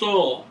 Saul,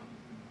 Saul,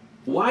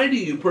 why do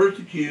you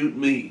persecute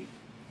me?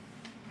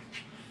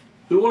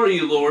 Who are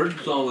you, Lord?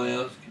 Saul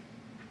asked.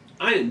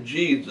 I am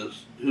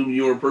Jesus, whom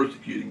you are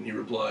persecuting, he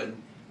replied.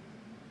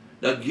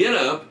 Now get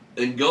up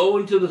and go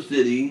into the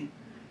city,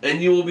 and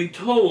you will be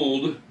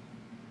told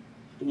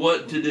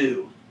what to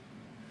do.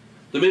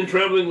 The men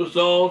traveling with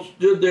Saul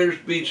stood there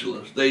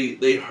speechless.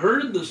 They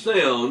heard the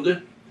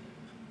sound,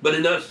 but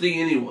did not see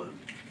anyone.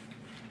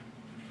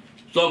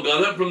 Saul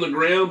got up from the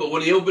ground, but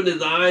when he opened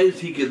his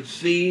eyes, he could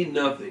see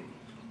nothing.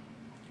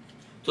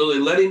 So they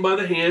led him by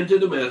the hand to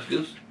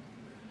Damascus,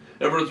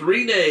 and for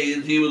 3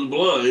 days he was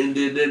blind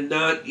and did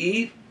not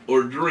eat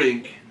or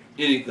drink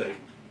anything.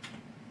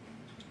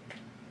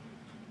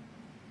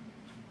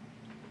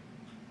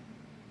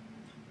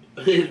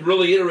 It's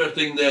really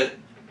interesting that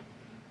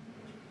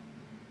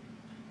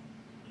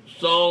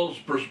Saul's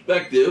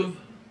perspective,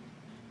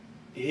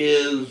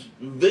 his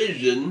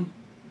vision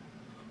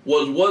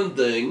was one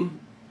thing.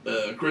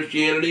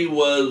 Christianity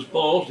was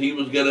false. He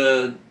was going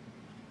to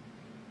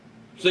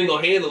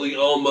single-handedly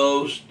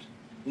almost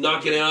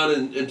knock it out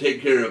and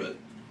take care of it.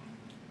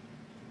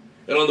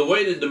 And on the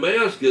way to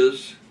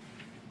Damascus,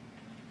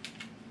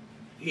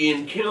 he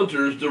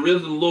encounters the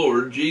risen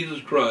Lord, Jesus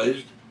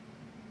Christ.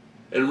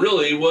 And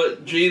really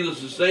what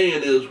Jesus is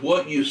saying is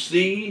what you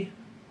see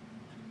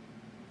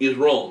is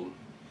wrong.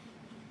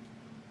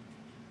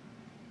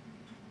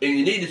 And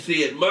you need to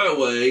see it my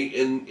way,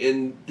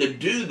 and to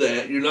do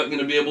that, you're not going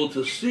to be able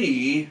to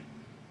see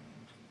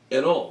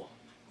at all.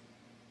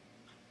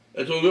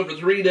 And so we went for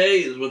 3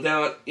 days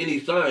without any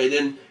sight,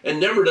 and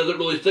never does it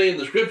really say in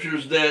the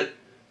scriptures that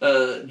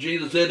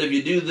Jesus said, if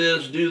you do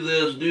this,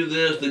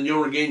 then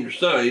you'll regain your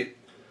sight.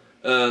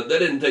 That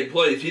didn't take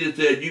place. He just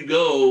said, you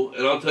go,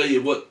 and I'll tell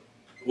you what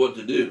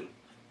to do.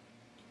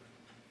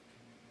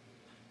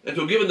 And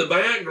so given the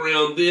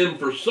background then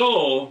for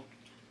Saul,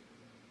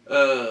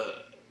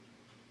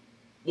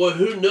 well,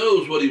 who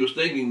knows what he was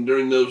thinking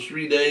during those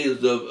 3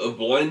 days of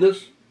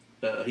blindness.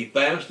 He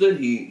fasted,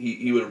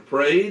 he would have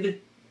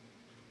prayed.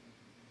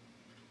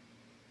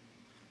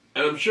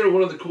 And I'm sure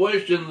one of the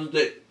questions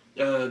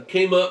that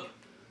came up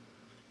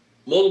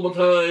multiple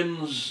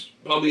times,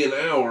 probably an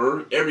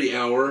hour,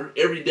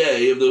 every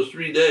day of those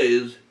 3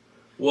 days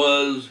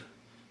was,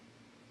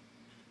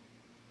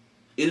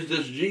 is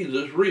this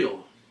Jesus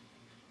real?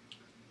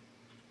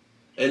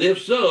 And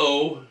if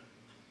so,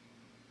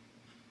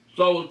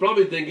 Saul was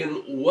probably thinking,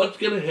 what's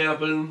going to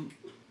happen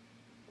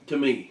to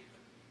me?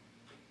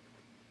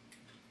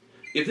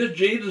 If this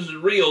Jesus is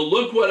real,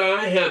 look what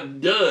I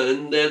have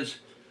done that's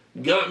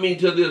got me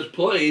to this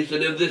place.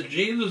 And if this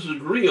Jesus is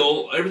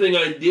real, everything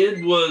I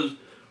did was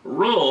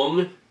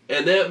wrong.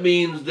 And that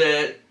means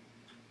that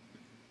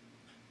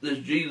this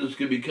Jesus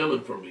could be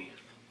coming for me.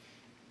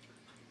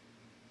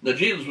 Now,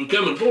 Jesus was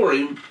coming for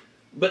him,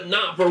 but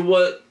not for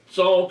what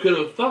Saul could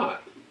have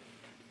thought,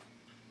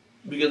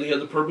 because he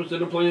has a purpose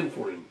and a plan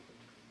for him.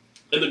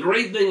 And the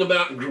great thing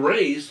about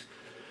grace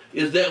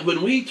is that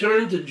when we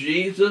turn to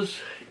Jesus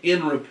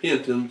in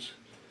repentance,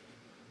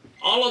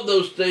 all of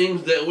those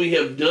things that we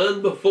have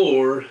done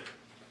before,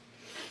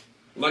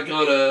 like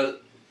on a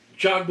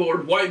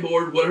chalkboard,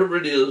 whiteboard, whatever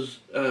it is,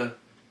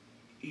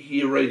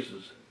 he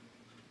erases.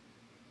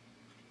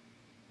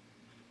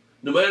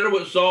 No matter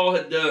what Saul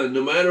had done,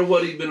 no matter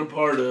what he'd been a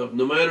part of,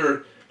 no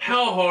matter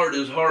how hard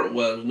his heart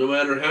was, no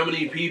matter how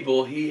many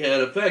people he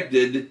had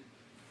affected,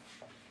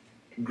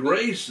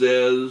 grace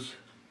says,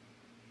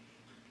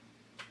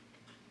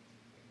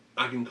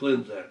 I can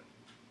cleanse that.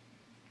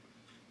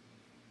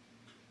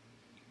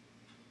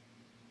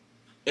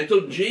 And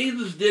so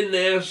Jesus didn't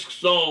ask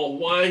Saul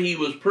why he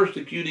was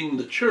persecuting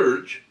the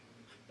church.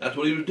 That's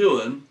what he was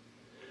doing.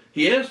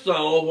 He asked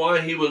Saul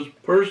why he was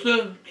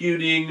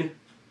persecuting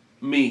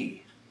me.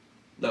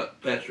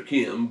 Not Pastor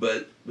Kim,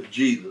 but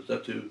Jesus.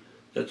 That's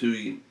who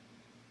he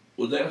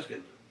was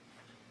asking.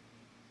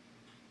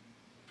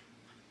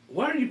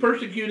 Why are you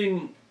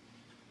persecuting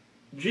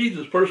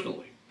Jesus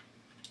personally?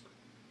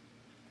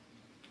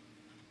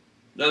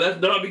 Now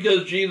that's not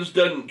because Jesus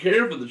doesn't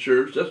care for the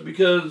church. That's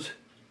because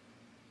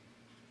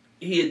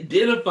he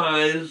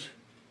identifies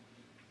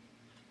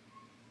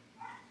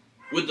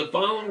with the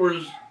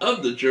followers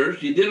of the church.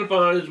 He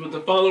identifies with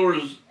the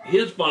followers,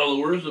 his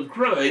followers of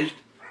Christ.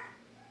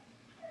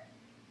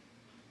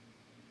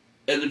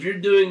 And if you're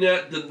doing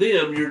that to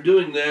them, you're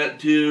doing that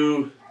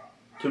to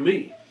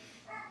me.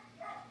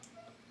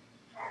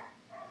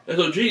 And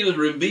so Jesus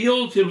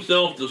reveals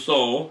himself to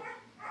Saul.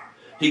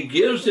 He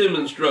gives him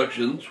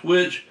instructions,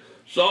 which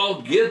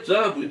Saul gets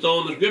up, we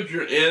saw in the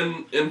scripture,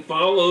 and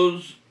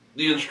follows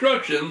the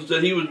instructions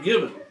that he was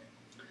given.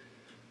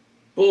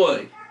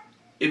 Boy,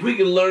 if we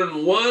can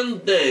learn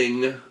one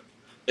thing,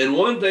 and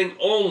one thing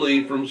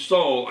only from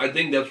Saul, I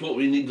think that's what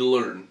we need to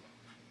learn.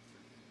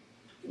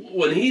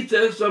 When he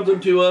says something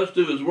to us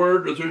through his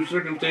word or through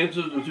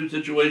circumstances or through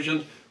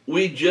situations,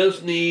 we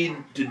just need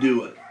to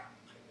do it.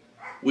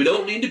 We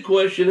don't need to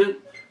question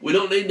it. We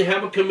don't need to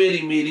have a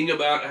committee meeting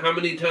about how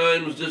many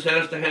times this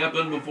has to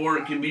happen before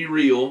it can be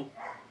real.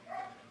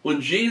 When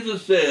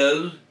Jesus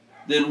says,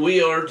 then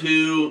we are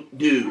to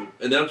do.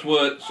 And that's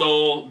what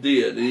Saul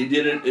did. And he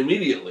did it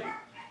immediately.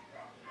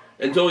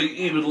 And so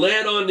he was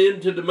led on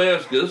into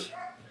Damascus.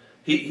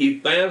 He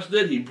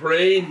fasted. He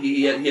prayed.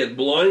 He had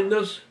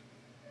blindness.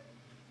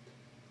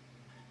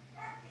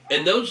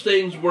 And those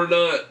things were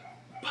not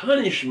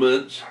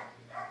punishments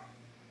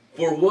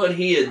for what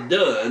he had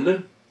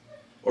done,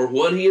 or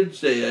what he had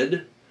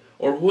said,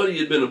 or what he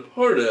had been a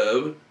part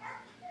of,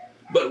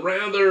 but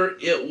rather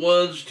it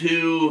was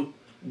to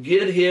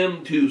get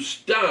him to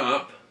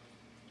stop,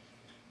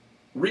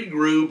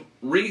 regroup,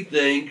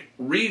 rethink,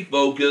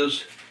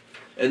 refocus,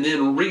 and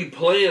then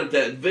replant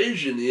that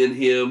vision in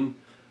him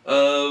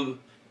of,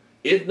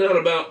 it's not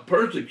about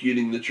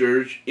persecuting the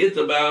church, it's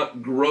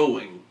about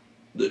growing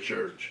the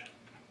church.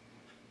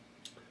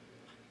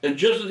 And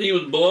just as he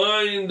was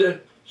blind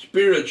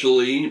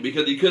spiritually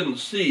because he couldn't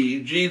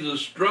see,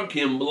 Jesus struck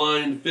him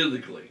blind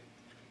physically.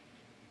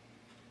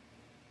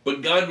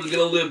 But God was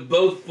going to live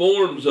both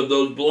forms of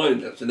those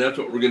blindness, and that's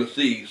what we're going to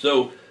see.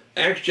 So,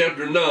 Acts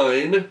chapter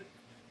 9,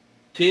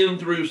 10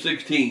 through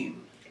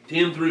 16.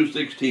 10 through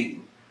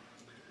 16.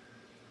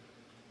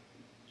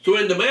 So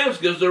in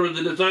Damascus there was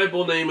a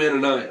disciple named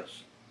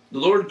Ananias. The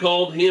Lord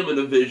called him in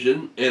a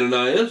vision,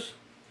 Ananias?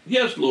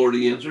 Yes, Lord,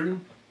 he answered.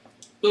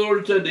 The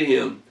Lord said to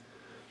him,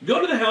 Go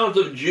to the house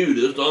of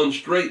Judas on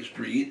Straight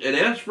Street and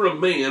ask for a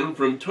man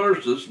from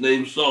Tarsus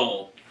named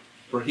Saul,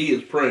 for he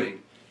is praying.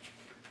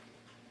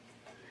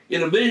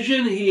 In a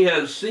vision he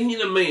has seen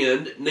a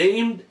man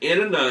named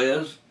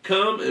Ananias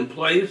come and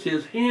place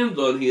his hands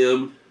on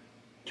him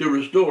to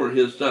restore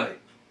his sight.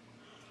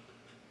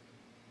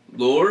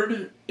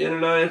 Lord,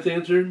 Ananias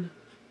answered,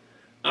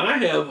 I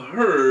have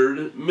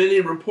heard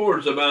many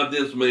reports about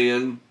this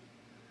man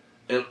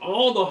and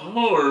all the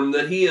harm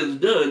that he has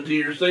done to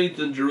your saints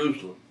in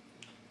Jerusalem.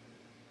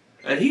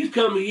 And he's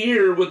come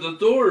here with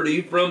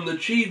authority from the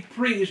chief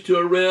priest to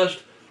arrest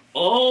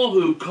all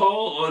who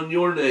call on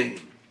your name.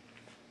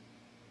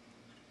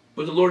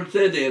 But the Lord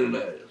said to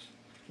Ananias,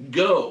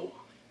 Go.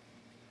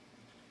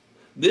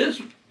 This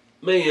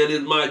man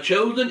is my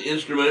chosen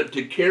instrument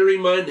to carry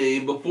my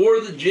name before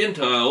the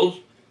Gentiles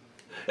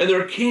and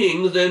their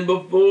kings and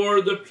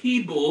before the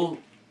people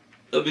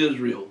of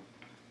Israel.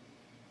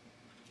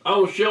 I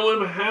will show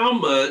him how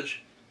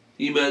much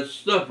he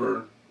must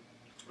suffer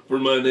for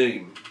my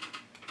name.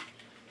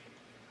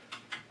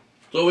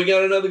 So we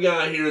got another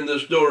guy here in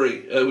this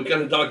story. We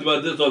kind of talked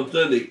about this on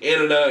Sunday,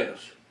 Ananias.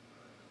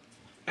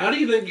 How do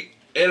you think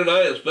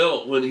Ananias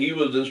felt when he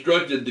was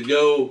instructed to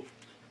go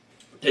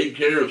take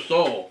care of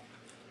Saul?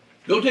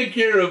 Go take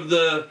care of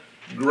the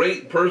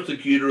great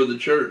persecutor of the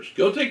church.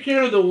 Go take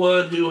care of the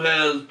one who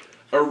has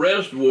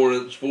arrest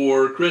warrants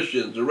for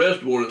Christians,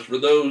 arrest warrants for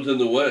those in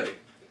the way.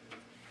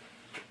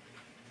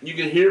 You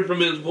can hear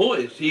from his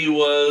voice. He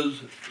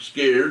was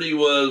scared. He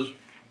was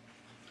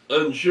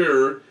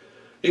unsure.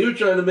 He was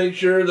trying to make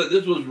sure that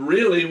this was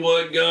really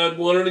what God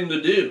wanted him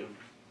to do.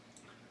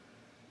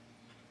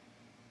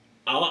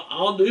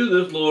 I'll do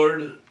this,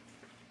 Lord.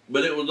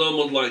 But it was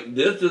almost like,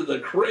 this is a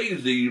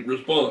crazy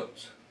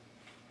response.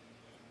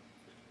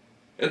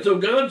 And so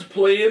God's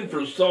plan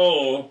for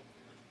Saul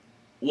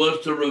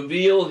was to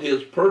reveal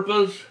his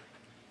purpose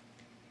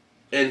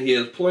and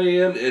his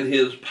plan and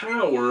his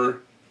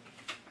power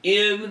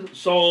in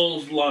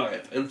Saul's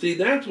life. And see,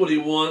 that's what he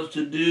wants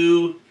to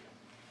do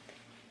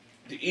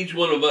to each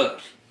one of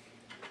us.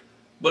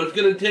 But it's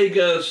going to take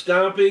us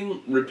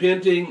stopping,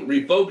 repenting,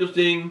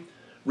 refocusing,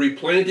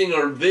 replanting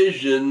our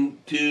vision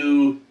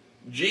to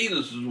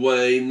Jesus'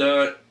 way,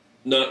 not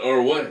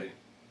our way.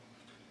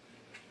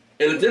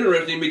 And it's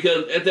interesting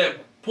because at that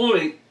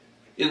point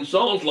in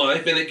Saul's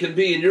life, and it can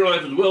be in your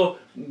life as well,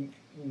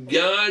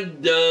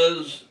 God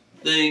does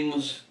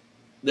things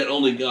that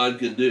only God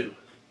can do.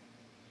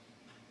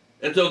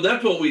 And so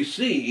that's what we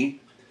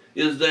see,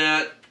 is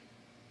that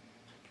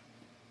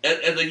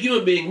as a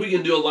human being, we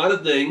can do a lot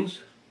of things.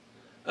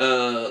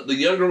 The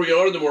younger we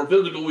are, the more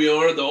physical we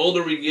are. The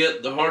older we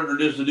get, the harder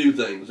it is to do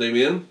things.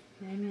 Amen?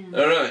 Amen.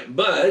 All right.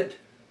 But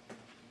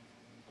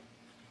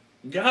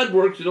God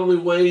works in only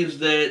ways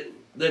that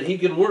he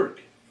can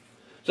work.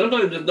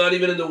 Sometimes it's not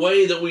even in the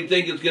way that we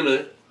think it's going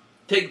to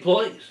take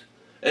place.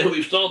 And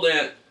we saw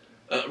that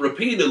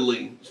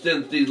repeatedly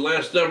since these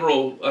last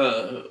several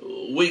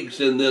weeks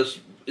in this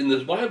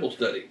Bible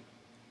study.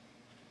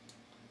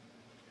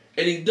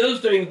 And he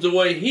does things the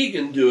way he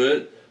can do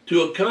it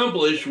to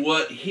accomplish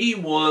what he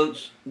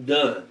wants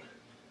done.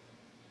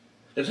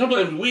 And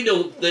sometimes we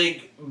don't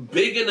think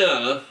big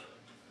enough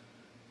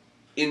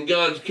in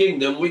God's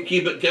kingdom. We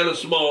keep it kind of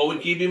small. We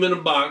keep him in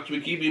a box. We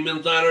keep him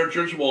inside our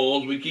church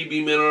walls. We keep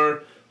him in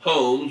our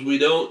homes. We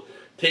don't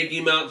take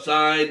him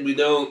outside. We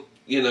don't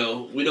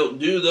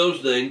do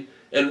those things.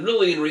 And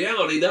really, in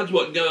reality, that's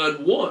what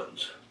God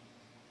wants.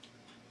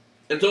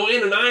 And so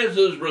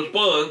Ananias'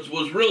 response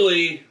was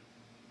really,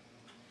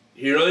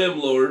 "Here I am,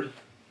 Lord."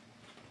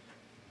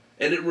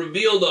 And it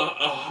revealed a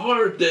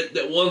heart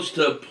that wants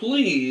to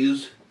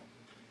please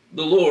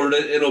the Lord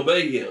and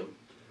obey him.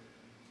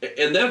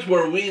 And that's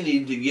where we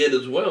need to get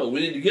as well.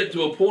 We need to get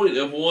to a point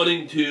of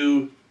wanting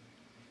to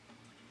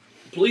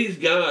please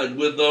God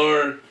with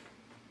our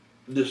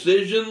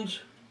decisions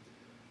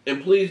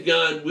and please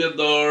God with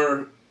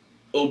our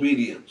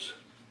obedience.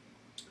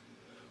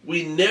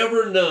 We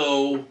never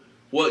know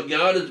what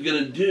God is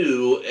going to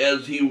do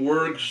as he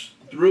works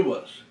through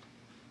us.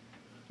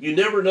 You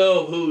never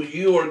know who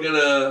you are going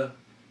to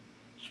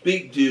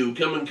speak to,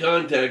 come in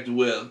contact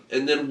with,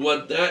 and then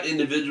what that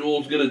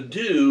individual is going to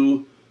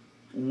do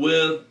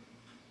with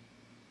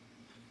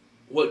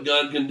what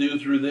God can do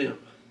through them.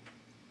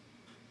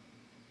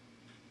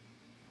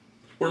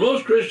 Where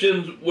most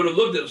Christians would have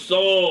looked at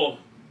Saul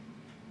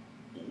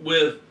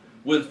with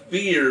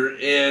fear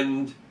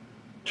and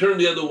turned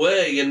the other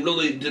way and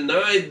really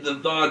denied the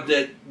thought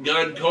that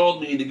God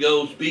called me to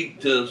go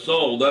speak to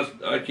Saul.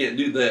 I can't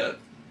do that.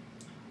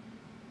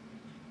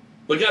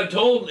 But God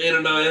told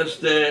Ananias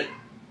that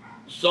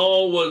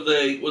Saul was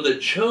a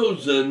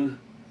chosen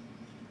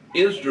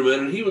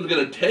instrument, and he was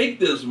going to take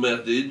this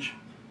message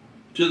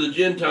to the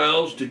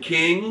Gentiles, to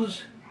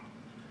kings,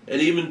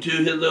 and even to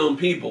his own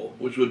people,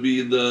 which would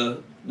be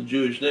the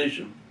Jewish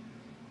nation.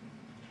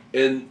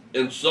 And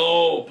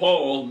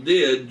Paul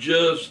did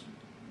just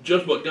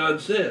what God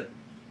said.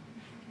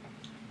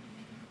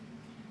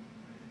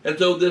 And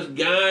so this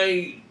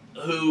guy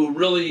who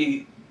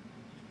really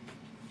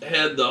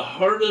had the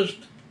hardest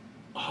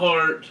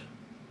heart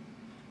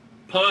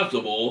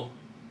possible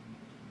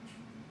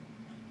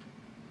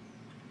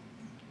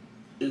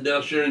is now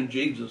sharing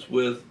Jesus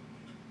with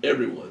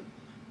everyone.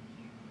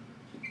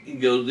 He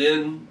goes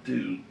in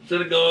to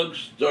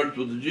synagogues, starts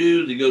with the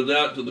Jews, he goes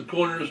out to the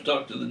corners,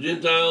 talks to the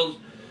Gentiles,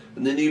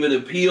 and then even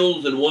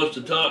appeals and wants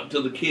to talk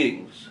to the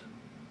kings.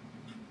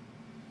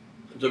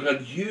 And so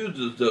God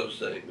uses those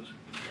things.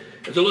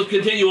 And so let's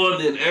continue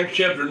on then. Acts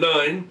chapter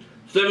 9,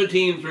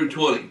 17 through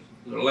 20.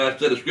 Our last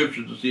set of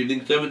scriptures this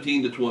evening,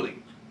 17 to 20.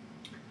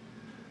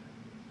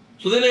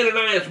 So then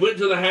Ananias went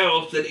to the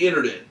house and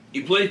entered it.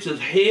 He placed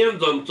his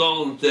hands on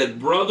Saul and said,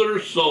 "Brother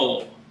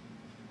Saul,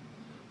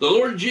 the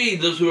Lord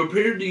Jesus, who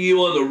appeared to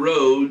you on the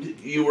road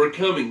you were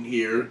coming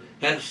here,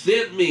 has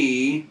sent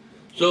me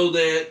so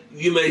that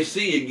you may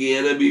see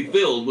again and be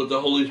filled with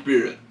the Holy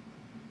Spirit."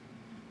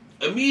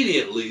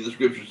 Immediately, the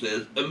scripture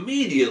says,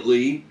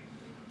 immediately,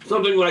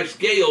 something like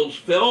scales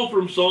fell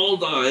from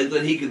Saul's eyes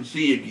and he could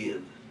see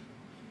again.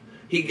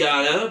 He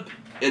got up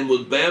and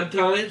was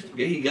baptized.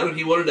 Okay, he got up.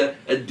 He wanted to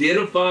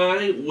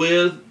identify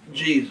with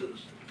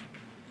Jesus.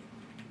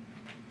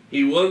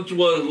 He once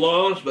was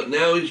lost, but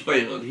now he's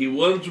found. He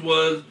once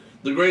was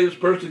the greatest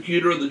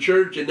persecutor of the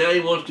church, and now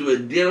he wants to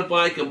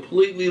identify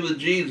completely with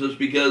Jesus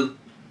because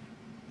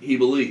he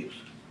believes.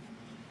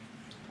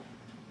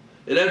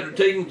 And after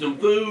taking some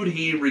food,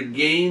 he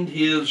regained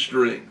his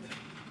strength.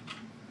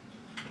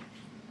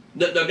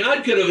 Now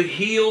God could have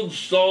healed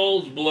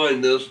Saul's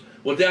blindness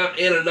without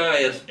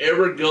Ananias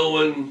ever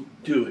going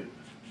to him.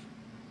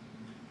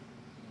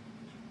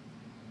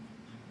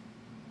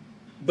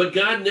 But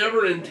God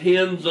never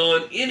intends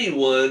on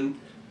anyone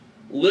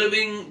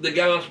living the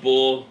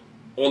gospel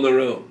on their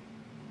own.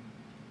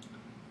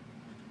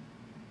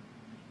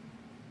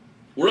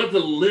 We're not to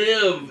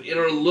live in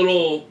our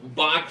little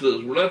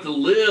boxes. We're not to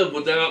live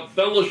without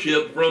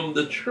fellowship from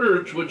the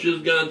church, which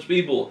is God's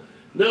people.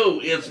 No,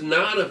 it's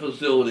not a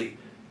facility.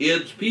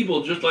 It's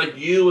people just like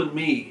you and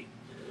me.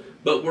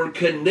 But we're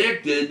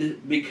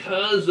connected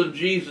because of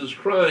Jesus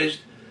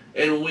Christ,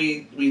 and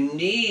we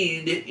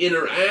need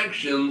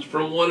interactions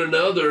from one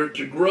another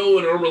to grow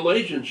in our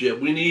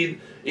relationship. We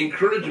need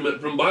encouragement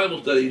from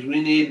Bible studies.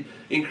 We need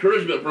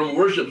encouragement from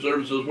worship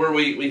services where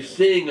we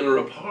sing and are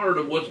a part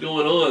of what's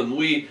going on.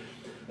 We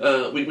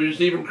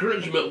receive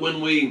encouragement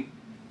when we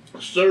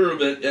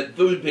serve at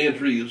food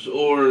pantries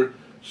or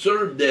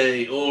serve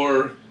day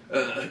or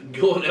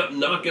going out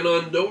knocking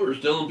on doors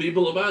telling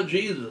people about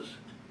Jesus.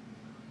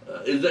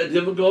 Is that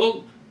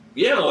difficult?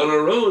 Yeah, on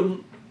our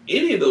own,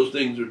 any of those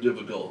things are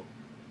difficult.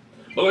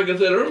 But like I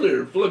said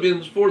earlier,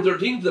 Philippians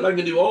 4:13 said, I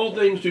can do all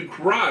things through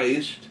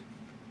Christ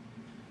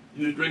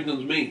who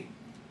strengthens me.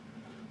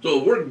 So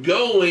if we're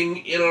going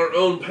in our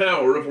own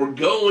power, if we're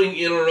going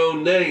in our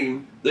own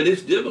name, then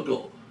it's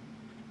difficult.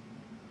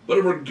 But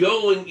if we're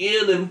going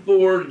in and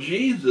for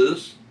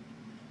Jesus,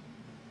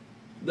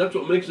 that's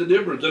what makes the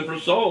difference. And for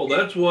Saul,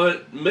 that's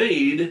what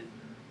made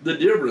the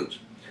difference.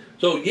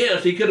 So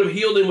yes, he could have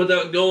healed him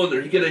without going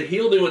there. He could have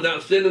healed him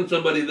without sending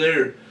somebody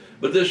there.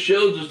 But this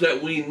shows us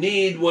that we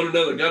need one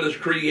another. God has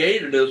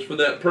created us for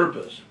that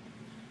purpose.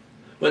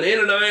 When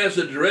Ananias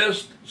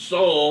addressed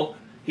Saul,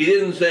 he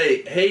didn't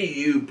say, hey,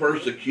 you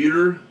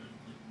persecutor.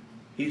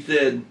 He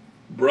said,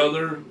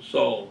 brother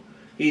Saul.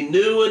 He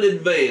knew in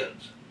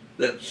advance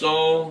that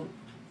Saul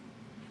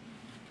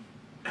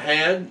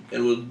had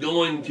and was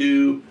going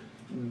to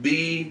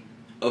be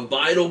a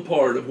vital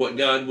part of what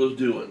God was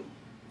doing.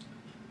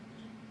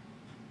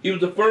 He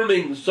was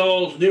affirming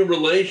Saul's new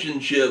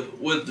relationship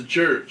with the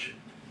church.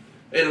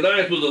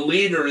 Ananias was a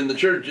leader in the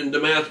church in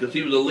Damascus.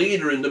 He was a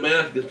leader in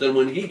Damascus, and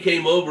when he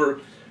came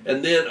over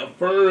and then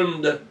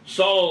affirmed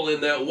Saul in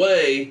that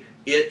way,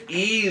 it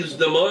eased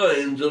the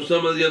minds of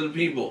some of the other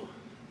people.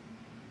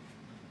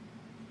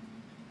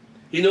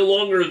 He no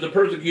longer is a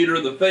persecutor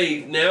of the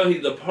faith. Now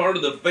he's a part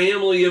of the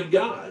family of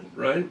God,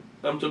 right?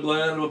 I'm so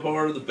glad I'm a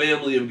part of the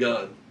family of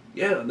God.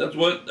 Yeah, that's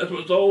what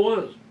Saul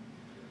was.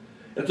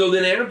 And so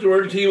then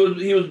afterwards he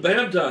was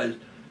baptized.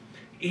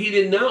 He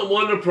did not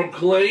want to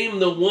proclaim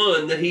the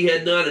one that he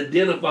had not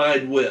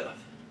identified with.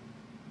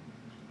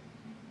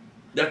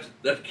 That's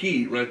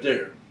key right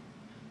there.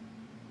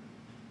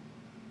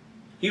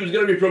 He was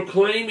going to be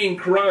proclaiming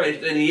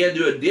Christ, and he had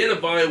to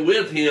identify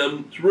with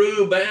him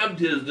through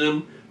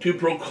baptism to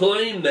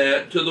proclaim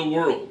that to the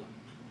world.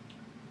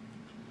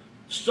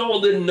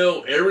 Saul didn't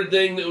know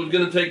everything that was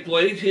going to take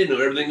place. He didn't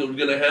know everything that was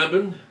going to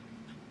happen.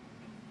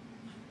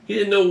 He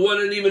didn't know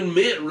what it even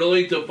meant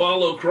really to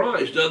follow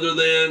Christ other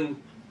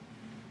than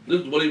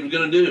this is what he was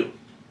going to do.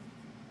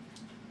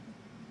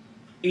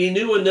 He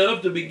knew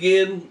enough to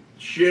begin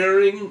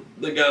sharing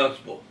the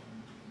gospel.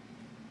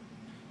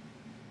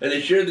 And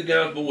he shared the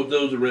gospel with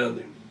those around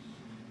him.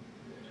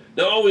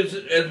 Now always,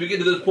 as we get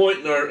to this point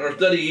in our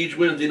study each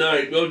Wednesday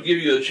night, we'll give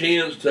you a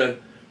chance to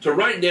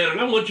write down, and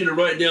I want you to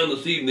write down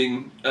this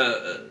evening,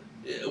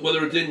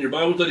 whether it's in your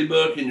Bible study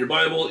book, in your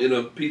Bible, in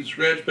a piece of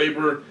scratch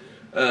paper,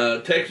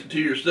 text it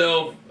to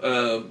yourself,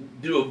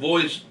 do a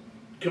voice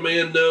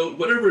command note,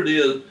 whatever it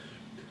is.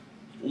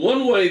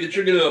 One way that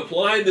you're going to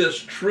apply this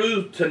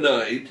truth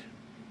tonight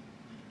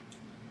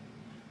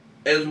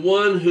as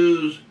one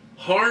whose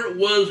heart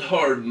was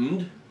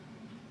hardened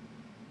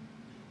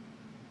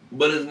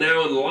but is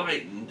now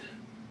enlightened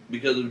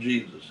because of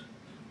Jesus.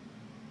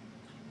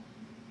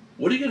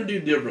 What are you going to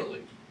do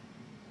differently?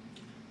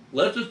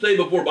 Let's just say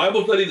before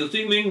Bible study this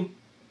evening,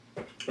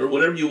 or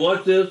whenever you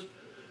watch this,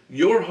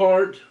 your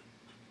heart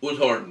was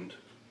hardened.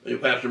 Hey,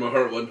 Pastor, my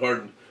heart wasn't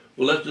hardened.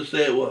 Well, let's just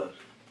say it was.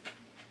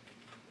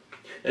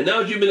 And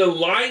now that you've been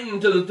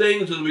enlightened to the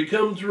things as we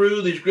come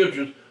through these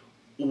scriptures,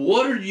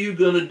 what are you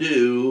going to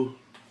do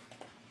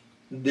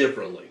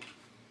differently?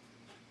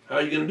 How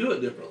are you going to do it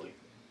differently?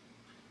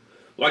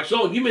 Like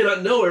Saul, you may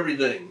not know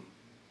everything.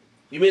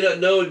 You may not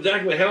know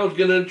exactly how it's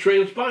going to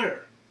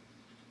transpire.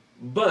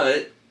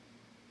 But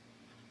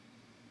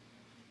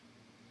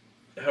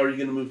how are you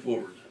going to move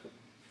forward?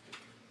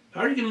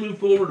 How are you going to move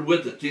forward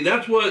with it? See,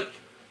 that's what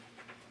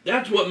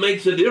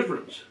makes a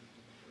difference.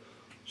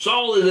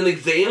 Saul is an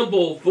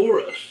example for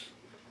us.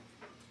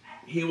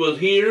 He was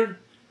here,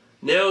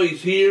 now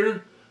he's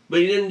here, but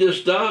he didn't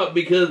just stop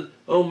because,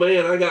 oh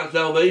man, I got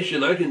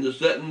salvation. I can just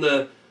sit in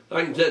the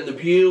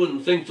pew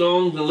and sing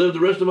songs and live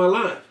the rest of my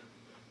life.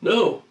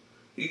 No,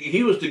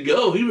 he was to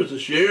go. He was to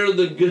share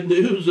the good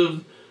news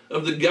of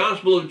the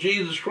gospel of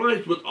Jesus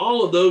Christ with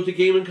all of those he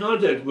came in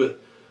contact with.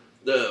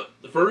 The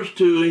first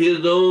to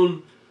his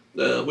own,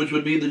 which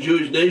would be the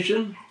Jewish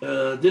nation,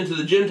 then to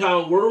the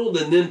Gentile world,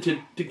 and then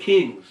to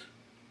kings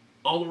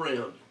all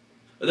around.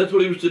 And that's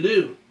what he was to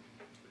do.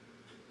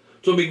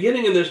 So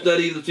beginning in this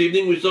study this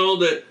evening, we saw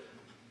that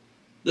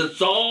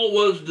Saul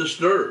was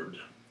disturbed.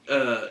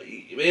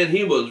 Man,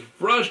 he was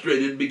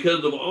frustrated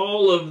because of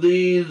all of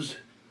these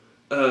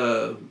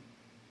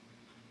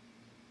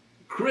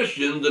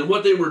Christians and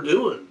what they were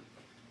doing.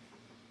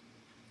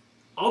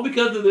 All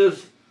because of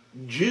this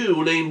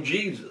Jew named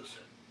Jesus.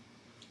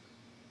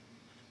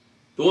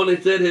 The one they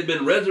said had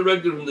been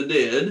resurrected from the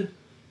dead.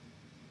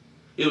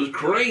 It was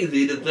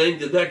crazy to think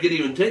that that could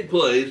even take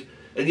place.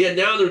 And yet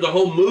now there's a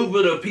whole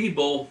movement of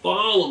people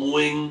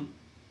following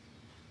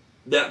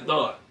that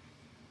thought.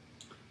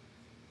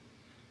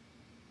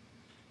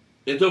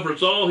 And so for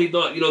Saul, he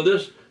thought, you know,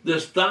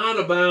 this thought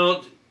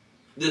about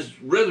this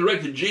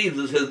resurrected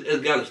Jesus has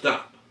got to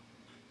stop.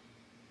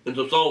 And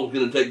so Saul was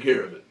going to take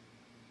care of it.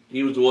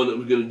 He was the one that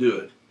was going to do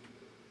it.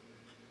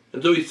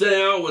 And so he set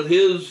out with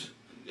his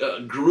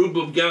group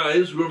of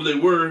guys, whoever they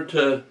were,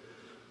 to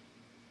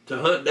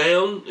hunt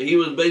down. He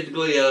was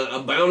basically a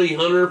bounty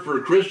hunter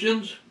for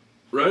Christians,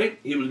 right?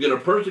 He was going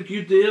to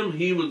persecute them.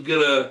 He was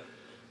going to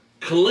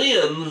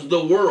cleanse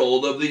the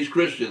world of these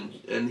Christians.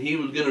 And he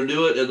was going to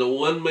do it as a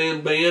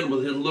one-man band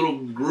with his little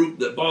group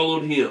that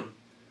followed him.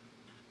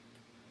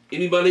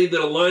 Anybody that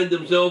aligned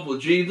themselves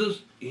with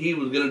Jesus, he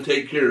was going to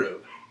take care of.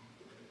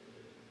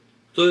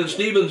 So then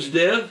Stephen's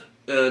death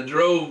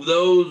drove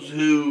those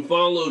who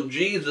followed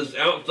Jesus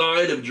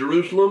outside of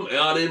Jerusalem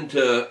out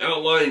into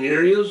outlying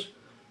areas.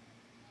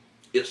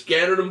 It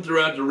scattered them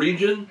throughout the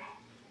region.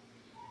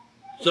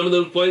 Some of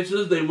those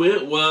places they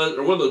went was,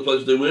 or one of those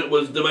places they went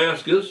was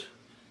Damascus.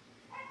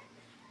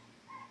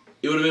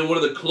 It would have been one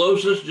of the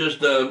closest,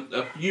 just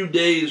a few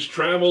days'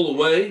 travel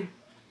away.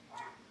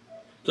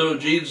 Some of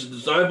Jesus'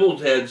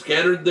 disciples had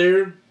scattered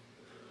there.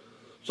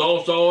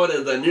 Saul saw it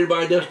as a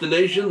nearby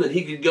destination that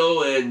he could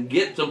go and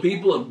get some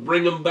people and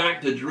bring them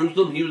back to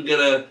Jerusalem. He was going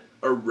to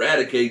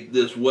eradicate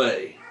this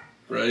way,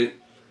 right?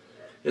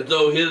 And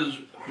so his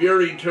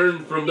fury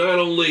turned from not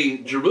only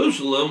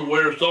Jerusalem,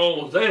 where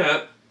Saul was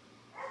at,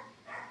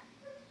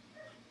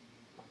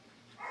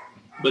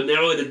 but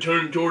now it had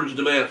turned towards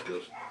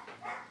Damascus.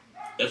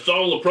 As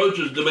Saul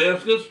approaches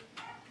Damascus,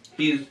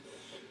 you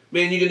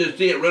can just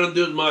see it running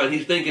through his mind.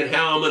 He's thinking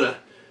how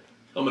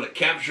I'm gonna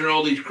capture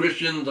all these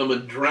Christians. I'm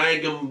gonna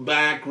drag them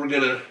back. We're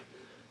gonna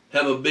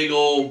have a big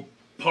old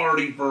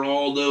party for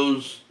all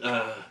those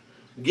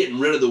getting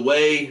rid of the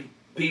way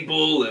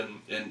people,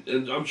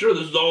 and I'm sure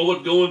this is all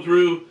what's going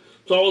through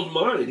Saul's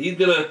mind. He's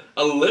gonna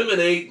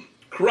eliminate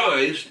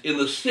Christ in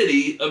the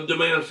city of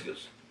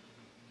Damascus.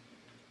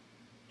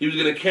 He was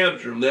gonna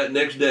capture him that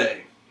next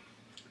day.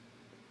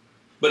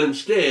 But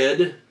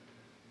instead,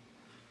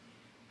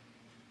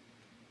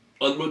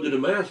 on the road to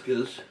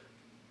Damascus,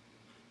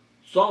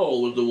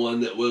 Saul was the one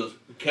that was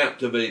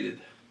captivated.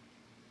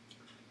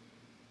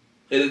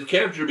 And his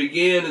capture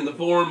began in the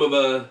form of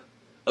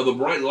a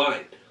bright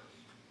light.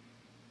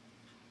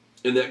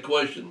 And that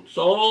question,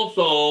 Saul,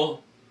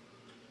 Saul,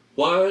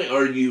 why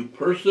are you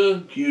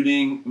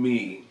persecuting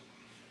me?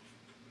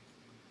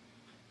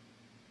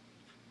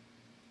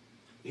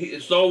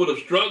 Saul would have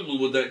struggled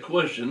with that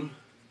question.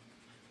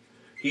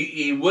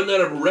 He would not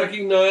have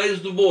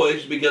recognized the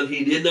voice because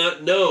he did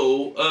not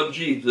know of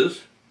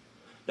Jesus.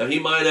 Now he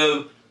might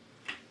have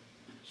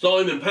saw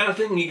him in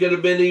passing. He could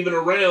have been even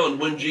around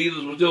when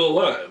Jesus was still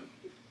alive.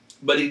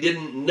 But he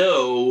didn't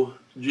know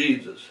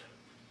Jesus.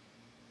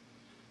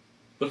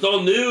 But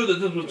Saul knew that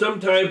this was some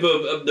type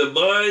of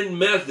divine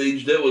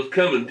message that was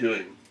coming to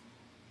him.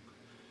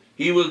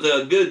 He was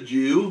a good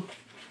Jew.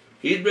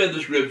 He'd read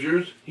the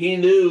scriptures. He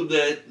knew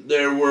that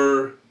there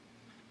were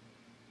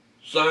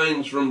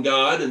signs from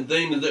God and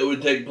things that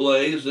would take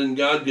place, and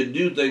God could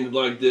do things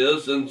like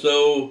this. And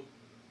so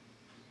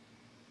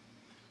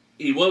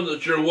he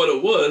wasn't sure what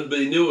it was, but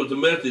he knew it was a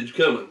message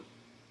coming.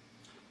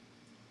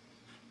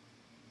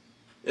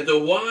 And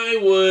so why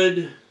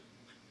would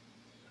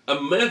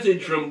a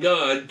message from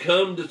God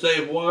come to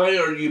say, why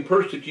are you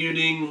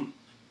persecuting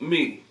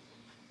me?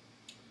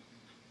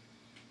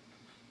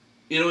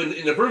 You know,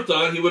 in the first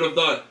thought, he would have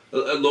thought,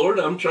 Lord,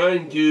 I'm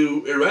trying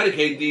to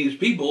eradicate these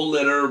people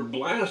that are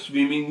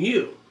blaspheming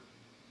you.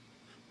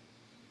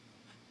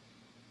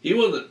 He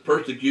wasn't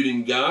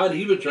persecuting God.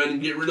 He was trying to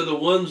get rid of the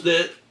ones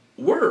that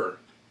were.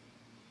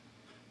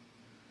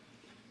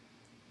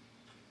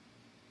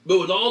 But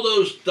with all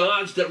those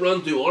thoughts that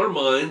run through our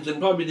minds,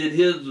 and probably did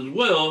his as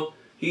well,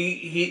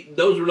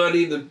 those were not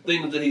even the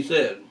things that he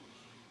said.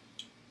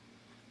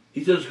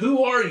 He says,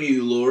 who are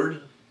you,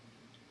 Lord?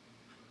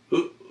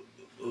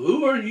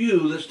 Who are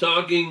you that's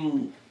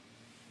talking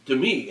to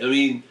me? I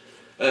mean,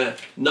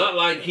 not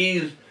like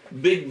he's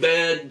big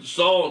bad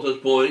Saul at this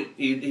point.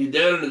 He's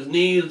down on his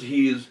knees.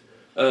 He's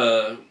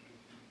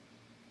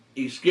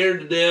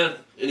scared to death,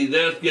 and he's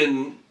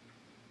asking,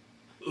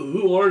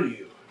 who are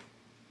you?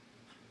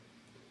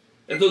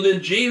 And so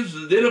then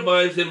Jesus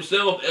identifies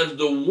himself as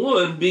the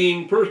one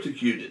being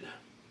persecuted.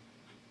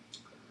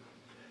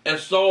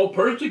 As Saul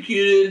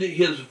persecuted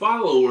his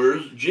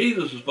followers,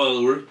 Jesus'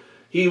 followers,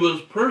 he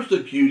was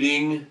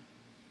persecuting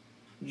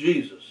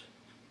Jesus.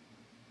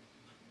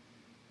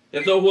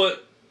 And so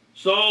what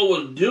Saul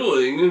was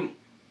doing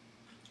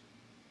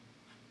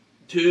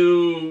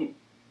to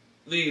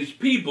these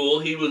people,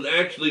 he was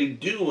actually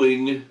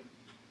doing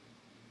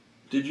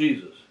to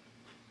Jesus.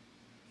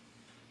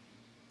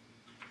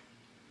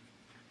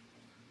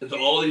 And so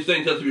all these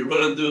things have to be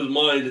running through his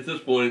mind at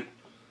this point.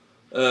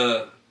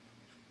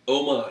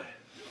 Oh my.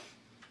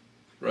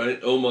 Right?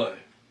 Oh my.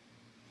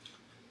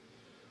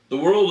 The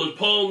world as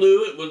Paul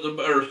knew it was,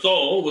 or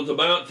Saul was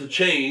about to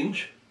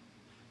change.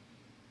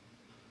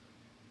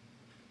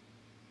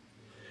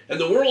 And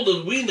the world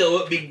as we know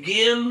it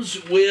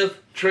begins with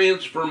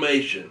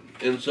transformation.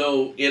 And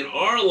so in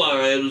our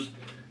lives,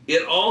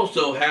 it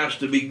also has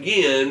to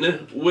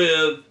begin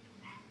with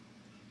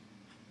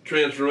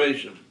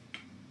transformation.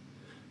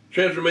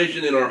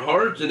 Transformation in our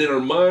hearts and in our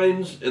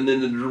minds, and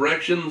then the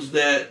directions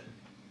that,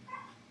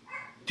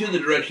 to the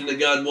direction that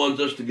God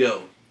wants us to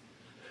go.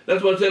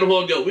 That's what I said a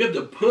while ago. We have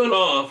to put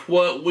off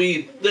what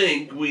we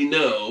think we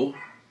know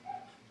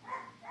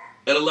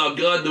and allow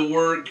God to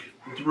work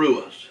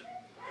through us.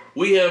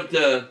 We have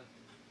to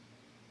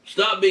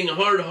stop being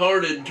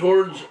hard-hearted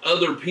towards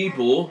other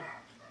people,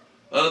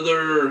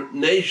 other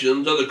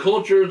nations, other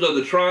cultures,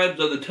 other tribes,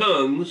 other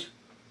tongues,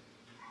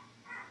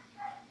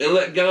 and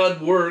let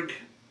God work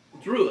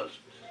through us.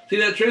 See,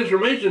 that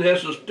transformation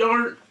has to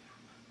start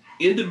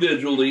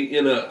individually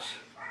in us.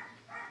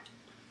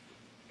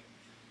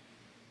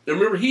 Now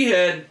remember, he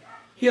had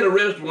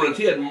arrest warrants.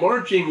 He had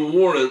marching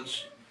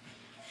warrants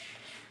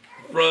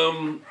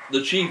from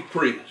the chief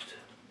priest.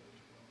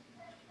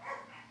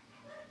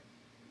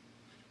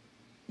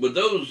 But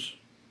those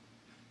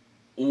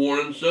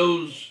warrants,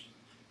 those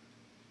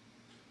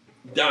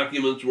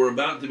documents were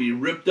about to be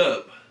ripped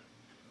up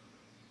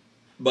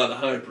by the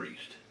high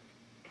priest.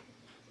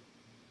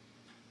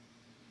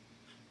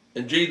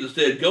 And Jesus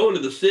said, go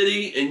into the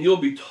city and you'll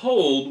be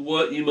told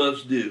what you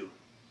must do.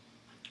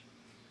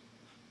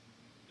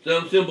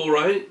 Sounds simple,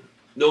 right?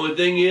 The only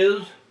thing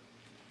is,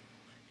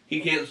 he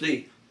can't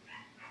see.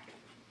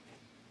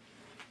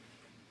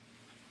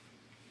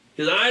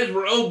 His eyes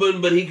were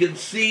open, but he could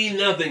see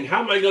nothing.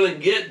 How am I going to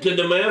get to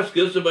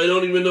Damascus if I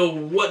don't even know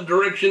what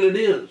direction it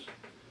is?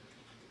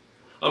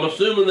 I'm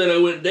assuming that I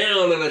went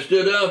down and I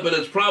stood up and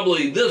it's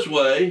probably this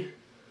way.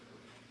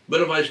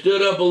 But if I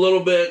stood up a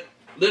little bit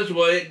this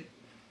way,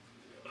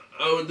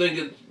 I would think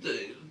it's...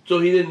 So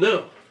he didn't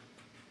know.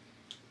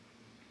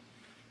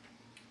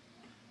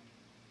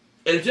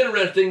 And it's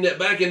interesting that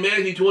back in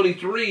Matthew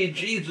 23,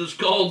 Jesus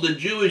called the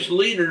Jewish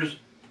leaders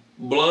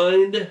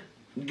blind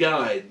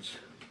guides.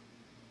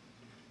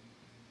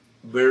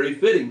 Very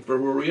fitting for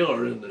where we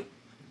are, isn't it?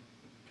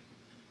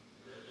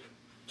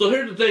 So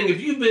here's the thing.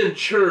 If you've been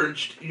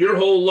churched your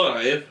whole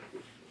life,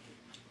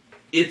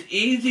 it's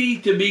easy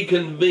to be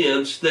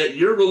convinced that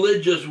your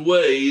religious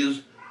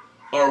ways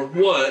are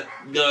what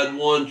God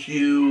wants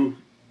you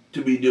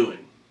to be doing.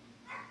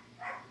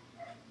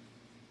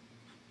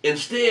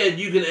 Instead,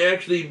 you can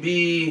actually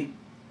be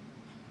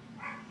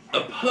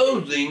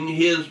opposing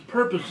His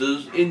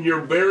purposes in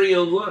your very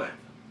own life.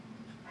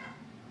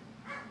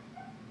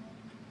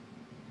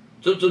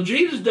 So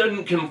Jesus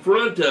doesn't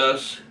confront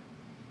us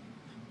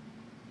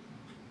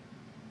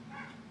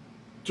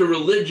to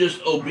religious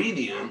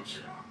obedience.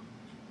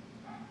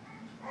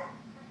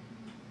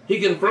 He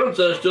confronts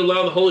us to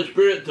allow the Holy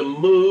Spirit to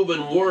move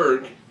and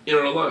work in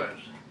our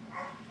lives.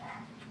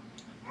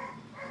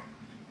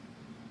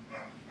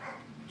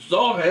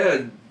 Saul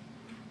had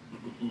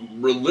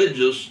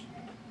religious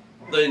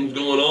things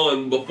going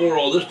on before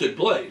all this took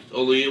place,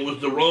 only it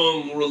was the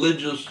wrong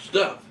religious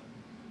stuff.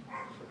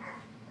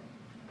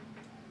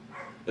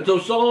 And so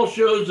Saul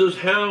shows us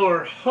how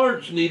our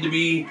hearts need to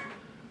be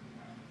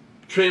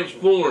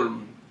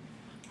transformed,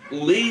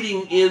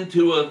 leading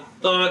into a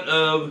thought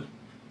of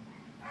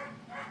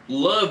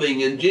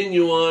loving and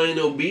genuine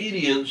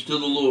obedience to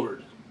the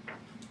Lord.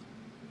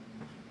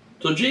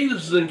 So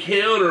Jesus'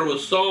 encounter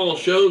with Saul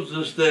shows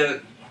us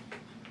that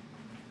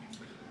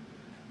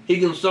He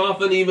can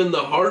soften even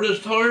the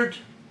hardest heart,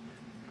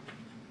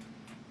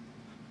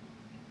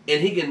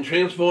 and He can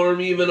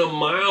transform even a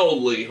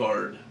mildly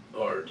hard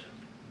heart.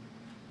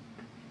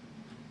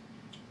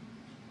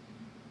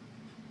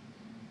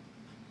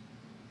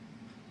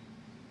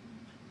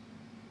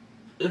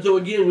 And so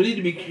again, we need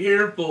to be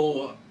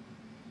careful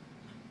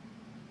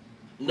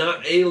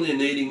not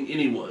alienating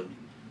anyone,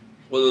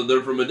 whether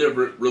they're from a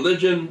different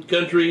religion,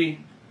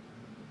 country,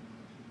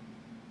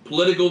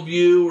 political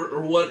view,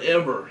 or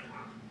whatever.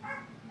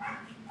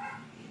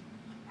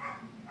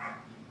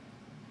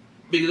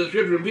 Because the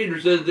scripture in Peter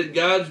says that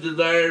God's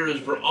desire is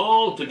for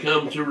all to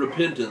come to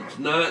repentance,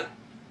 not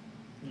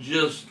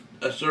just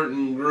a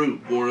certain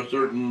group or a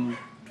certain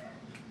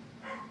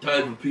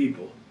type of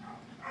people.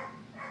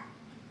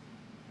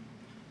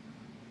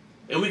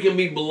 And we can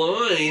be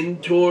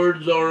blind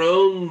towards our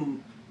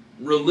own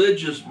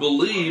religious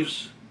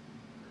beliefs,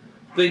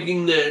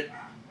 thinking that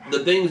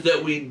the things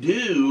that we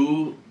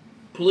do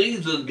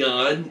pleases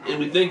God, and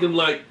we think of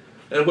like,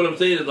 and what I'm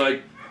saying is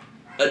like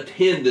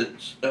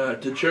attendance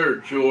to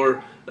church,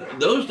 or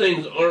those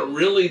things aren't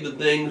really the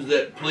things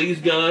that please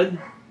God.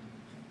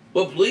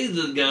 What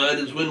pleases God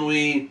is when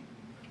we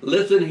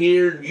listen,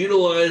 hear,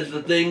 utilize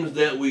the things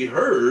that we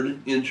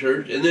heard in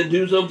church, and then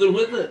do something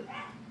with it.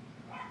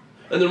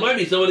 And there might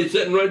be somebody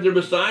sitting right there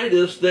beside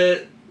us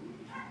that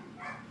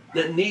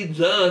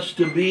needs us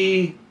to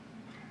be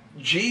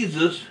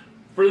Jesus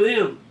for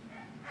them.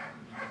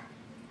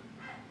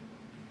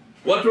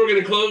 What we're going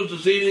to close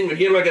this evening,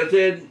 again, like I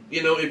said,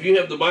 you know, if you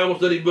have the Bible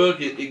study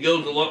book, it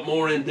goes a lot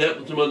more in depth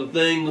with some other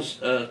things,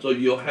 so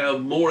you'll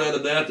have more out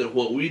of that than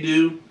what we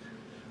do.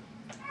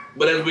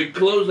 But as we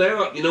close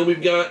out, you know,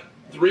 we've got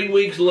 3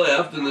 weeks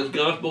left in this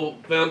Gospel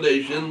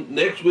Foundation.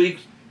 Next week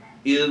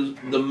is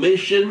the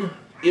mission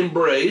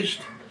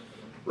embraced,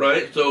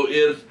 right? So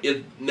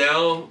it's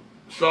now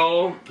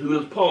Saul, who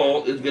is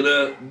Paul, is going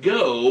to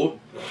go.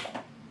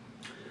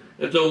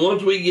 And so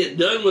once we get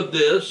done with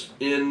this,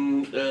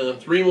 in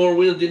 3 more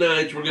Wednesday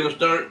nights, we're going to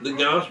start the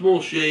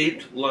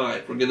gospel-shaped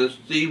life. We're going to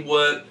see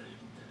what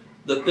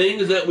the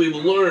things that we've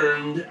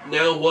learned,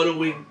 now what do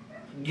we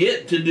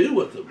get to do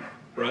with them,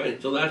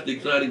 right? So that's the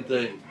exciting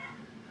thing.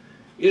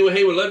 Anyway,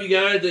 hey, we love you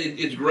guys.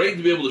 It's great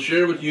to be able to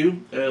share with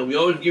you. We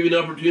always give you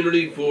an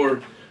opportunity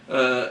for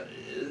to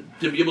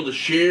be able to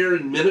share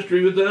in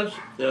ministry with us.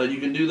 You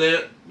can do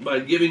that by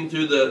giving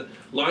through the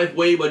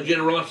Lifeway by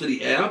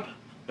Generosity app.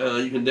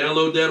 You can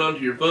download that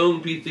onto your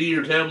phone, PC,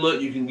 or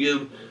tablet. You can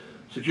give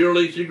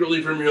securely,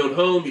 secretly from your own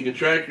home. You can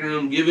track your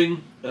own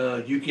giving.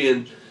 You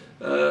can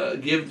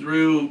give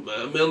through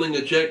mailing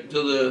a check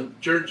to the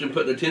church and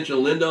putting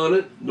attention lend on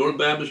it. North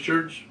Baptist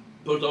Church,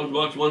 Post Office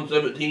Box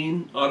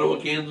 117, Ottawa,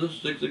 Kansas,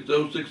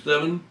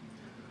 66067.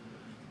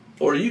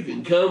 Or you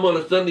can come on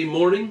a Sunday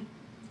morning,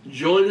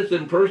 join us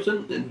in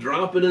person, and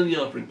drop it in the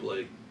offering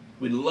plate.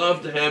 We'd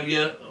love to have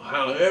you,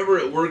 however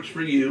it works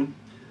for you.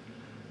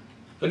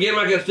 Again,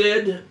 like I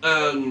said,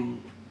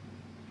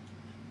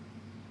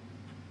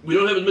 we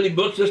don't have as many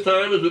books this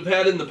time as we've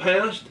had in the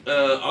past.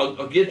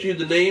 I'll get you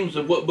the names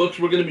of what books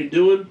we're going to be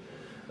doing.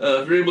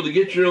 If you're able to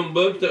get your own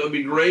books, that would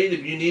be great.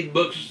 If you need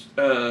books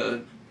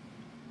from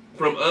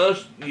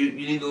us, you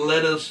need to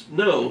let us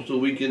know so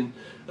we can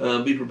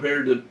be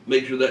prepared to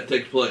make sure that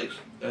takes place.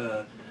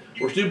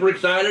 We're super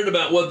excited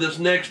about what this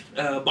next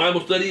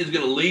Bible study is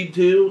going to lead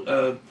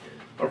to.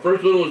 Our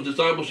first one was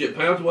Discipleship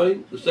Pathway.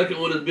 The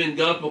second one has been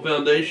Gospel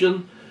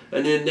Foundation.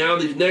 And then now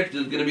these next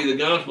is going to be the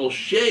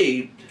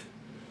Gospel-shaped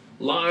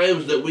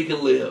lives that we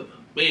can live.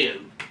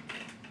 Man,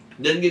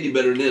 doesn't get any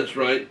better than this,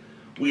 right?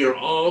 We are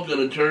all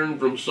going to turn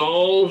from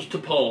Sauls to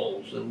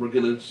Pauls, and we're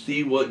going to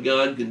see what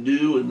God can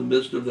do in the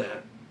midst of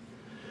that.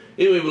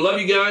 Anyway, we love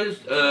you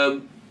guys. I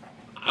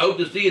hope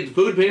to see you at the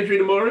food pantry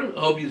tomorrow. I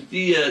hope you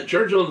see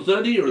church on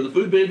Sunday or the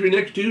food pantry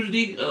next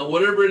Tuesday,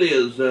 whatever it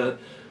is.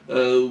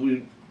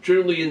 We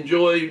truly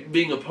enjoy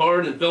being a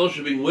part and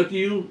fellowshipping with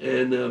you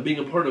and being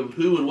a part of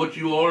who and what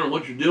you are and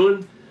what you're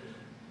doing.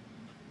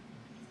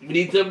 If you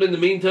need something in the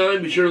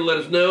meantime, be sure to let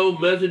us know.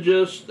 Message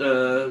us,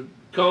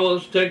 call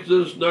us, text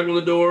us, knock on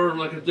the door,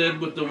 like I said,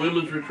 with the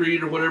women's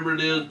retreat or whatever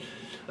it is.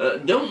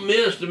 Don't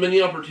miss the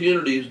many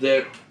opportunities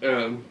that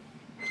are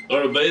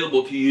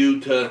available to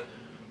you to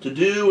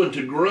do and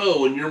to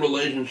grow in your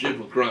relationship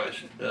with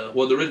Christ.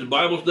 Whether it's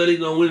Bible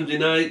studies on Wednesday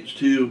nights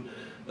to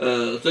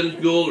Sunday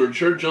school or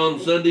church on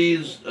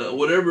Sundays,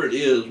 whatever it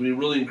is, we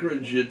really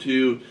encourage you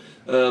to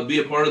be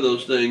a part of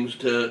those things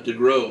to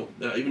grow.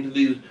 Even to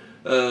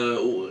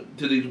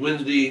these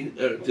Wednesday,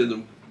 to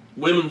the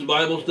women's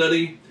Bible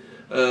study.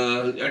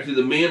 Actually,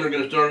 the men are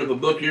going to start up a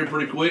book here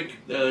pretty quick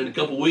in a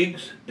couple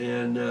weeks,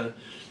 and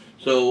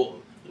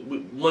so we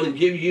want to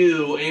give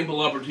you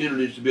ample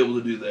opportunities to be able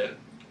to do that.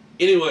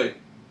 Anyway,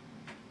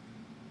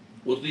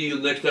 we'll see you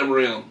the next time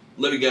around.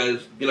 Love you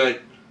guys. Good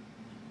night.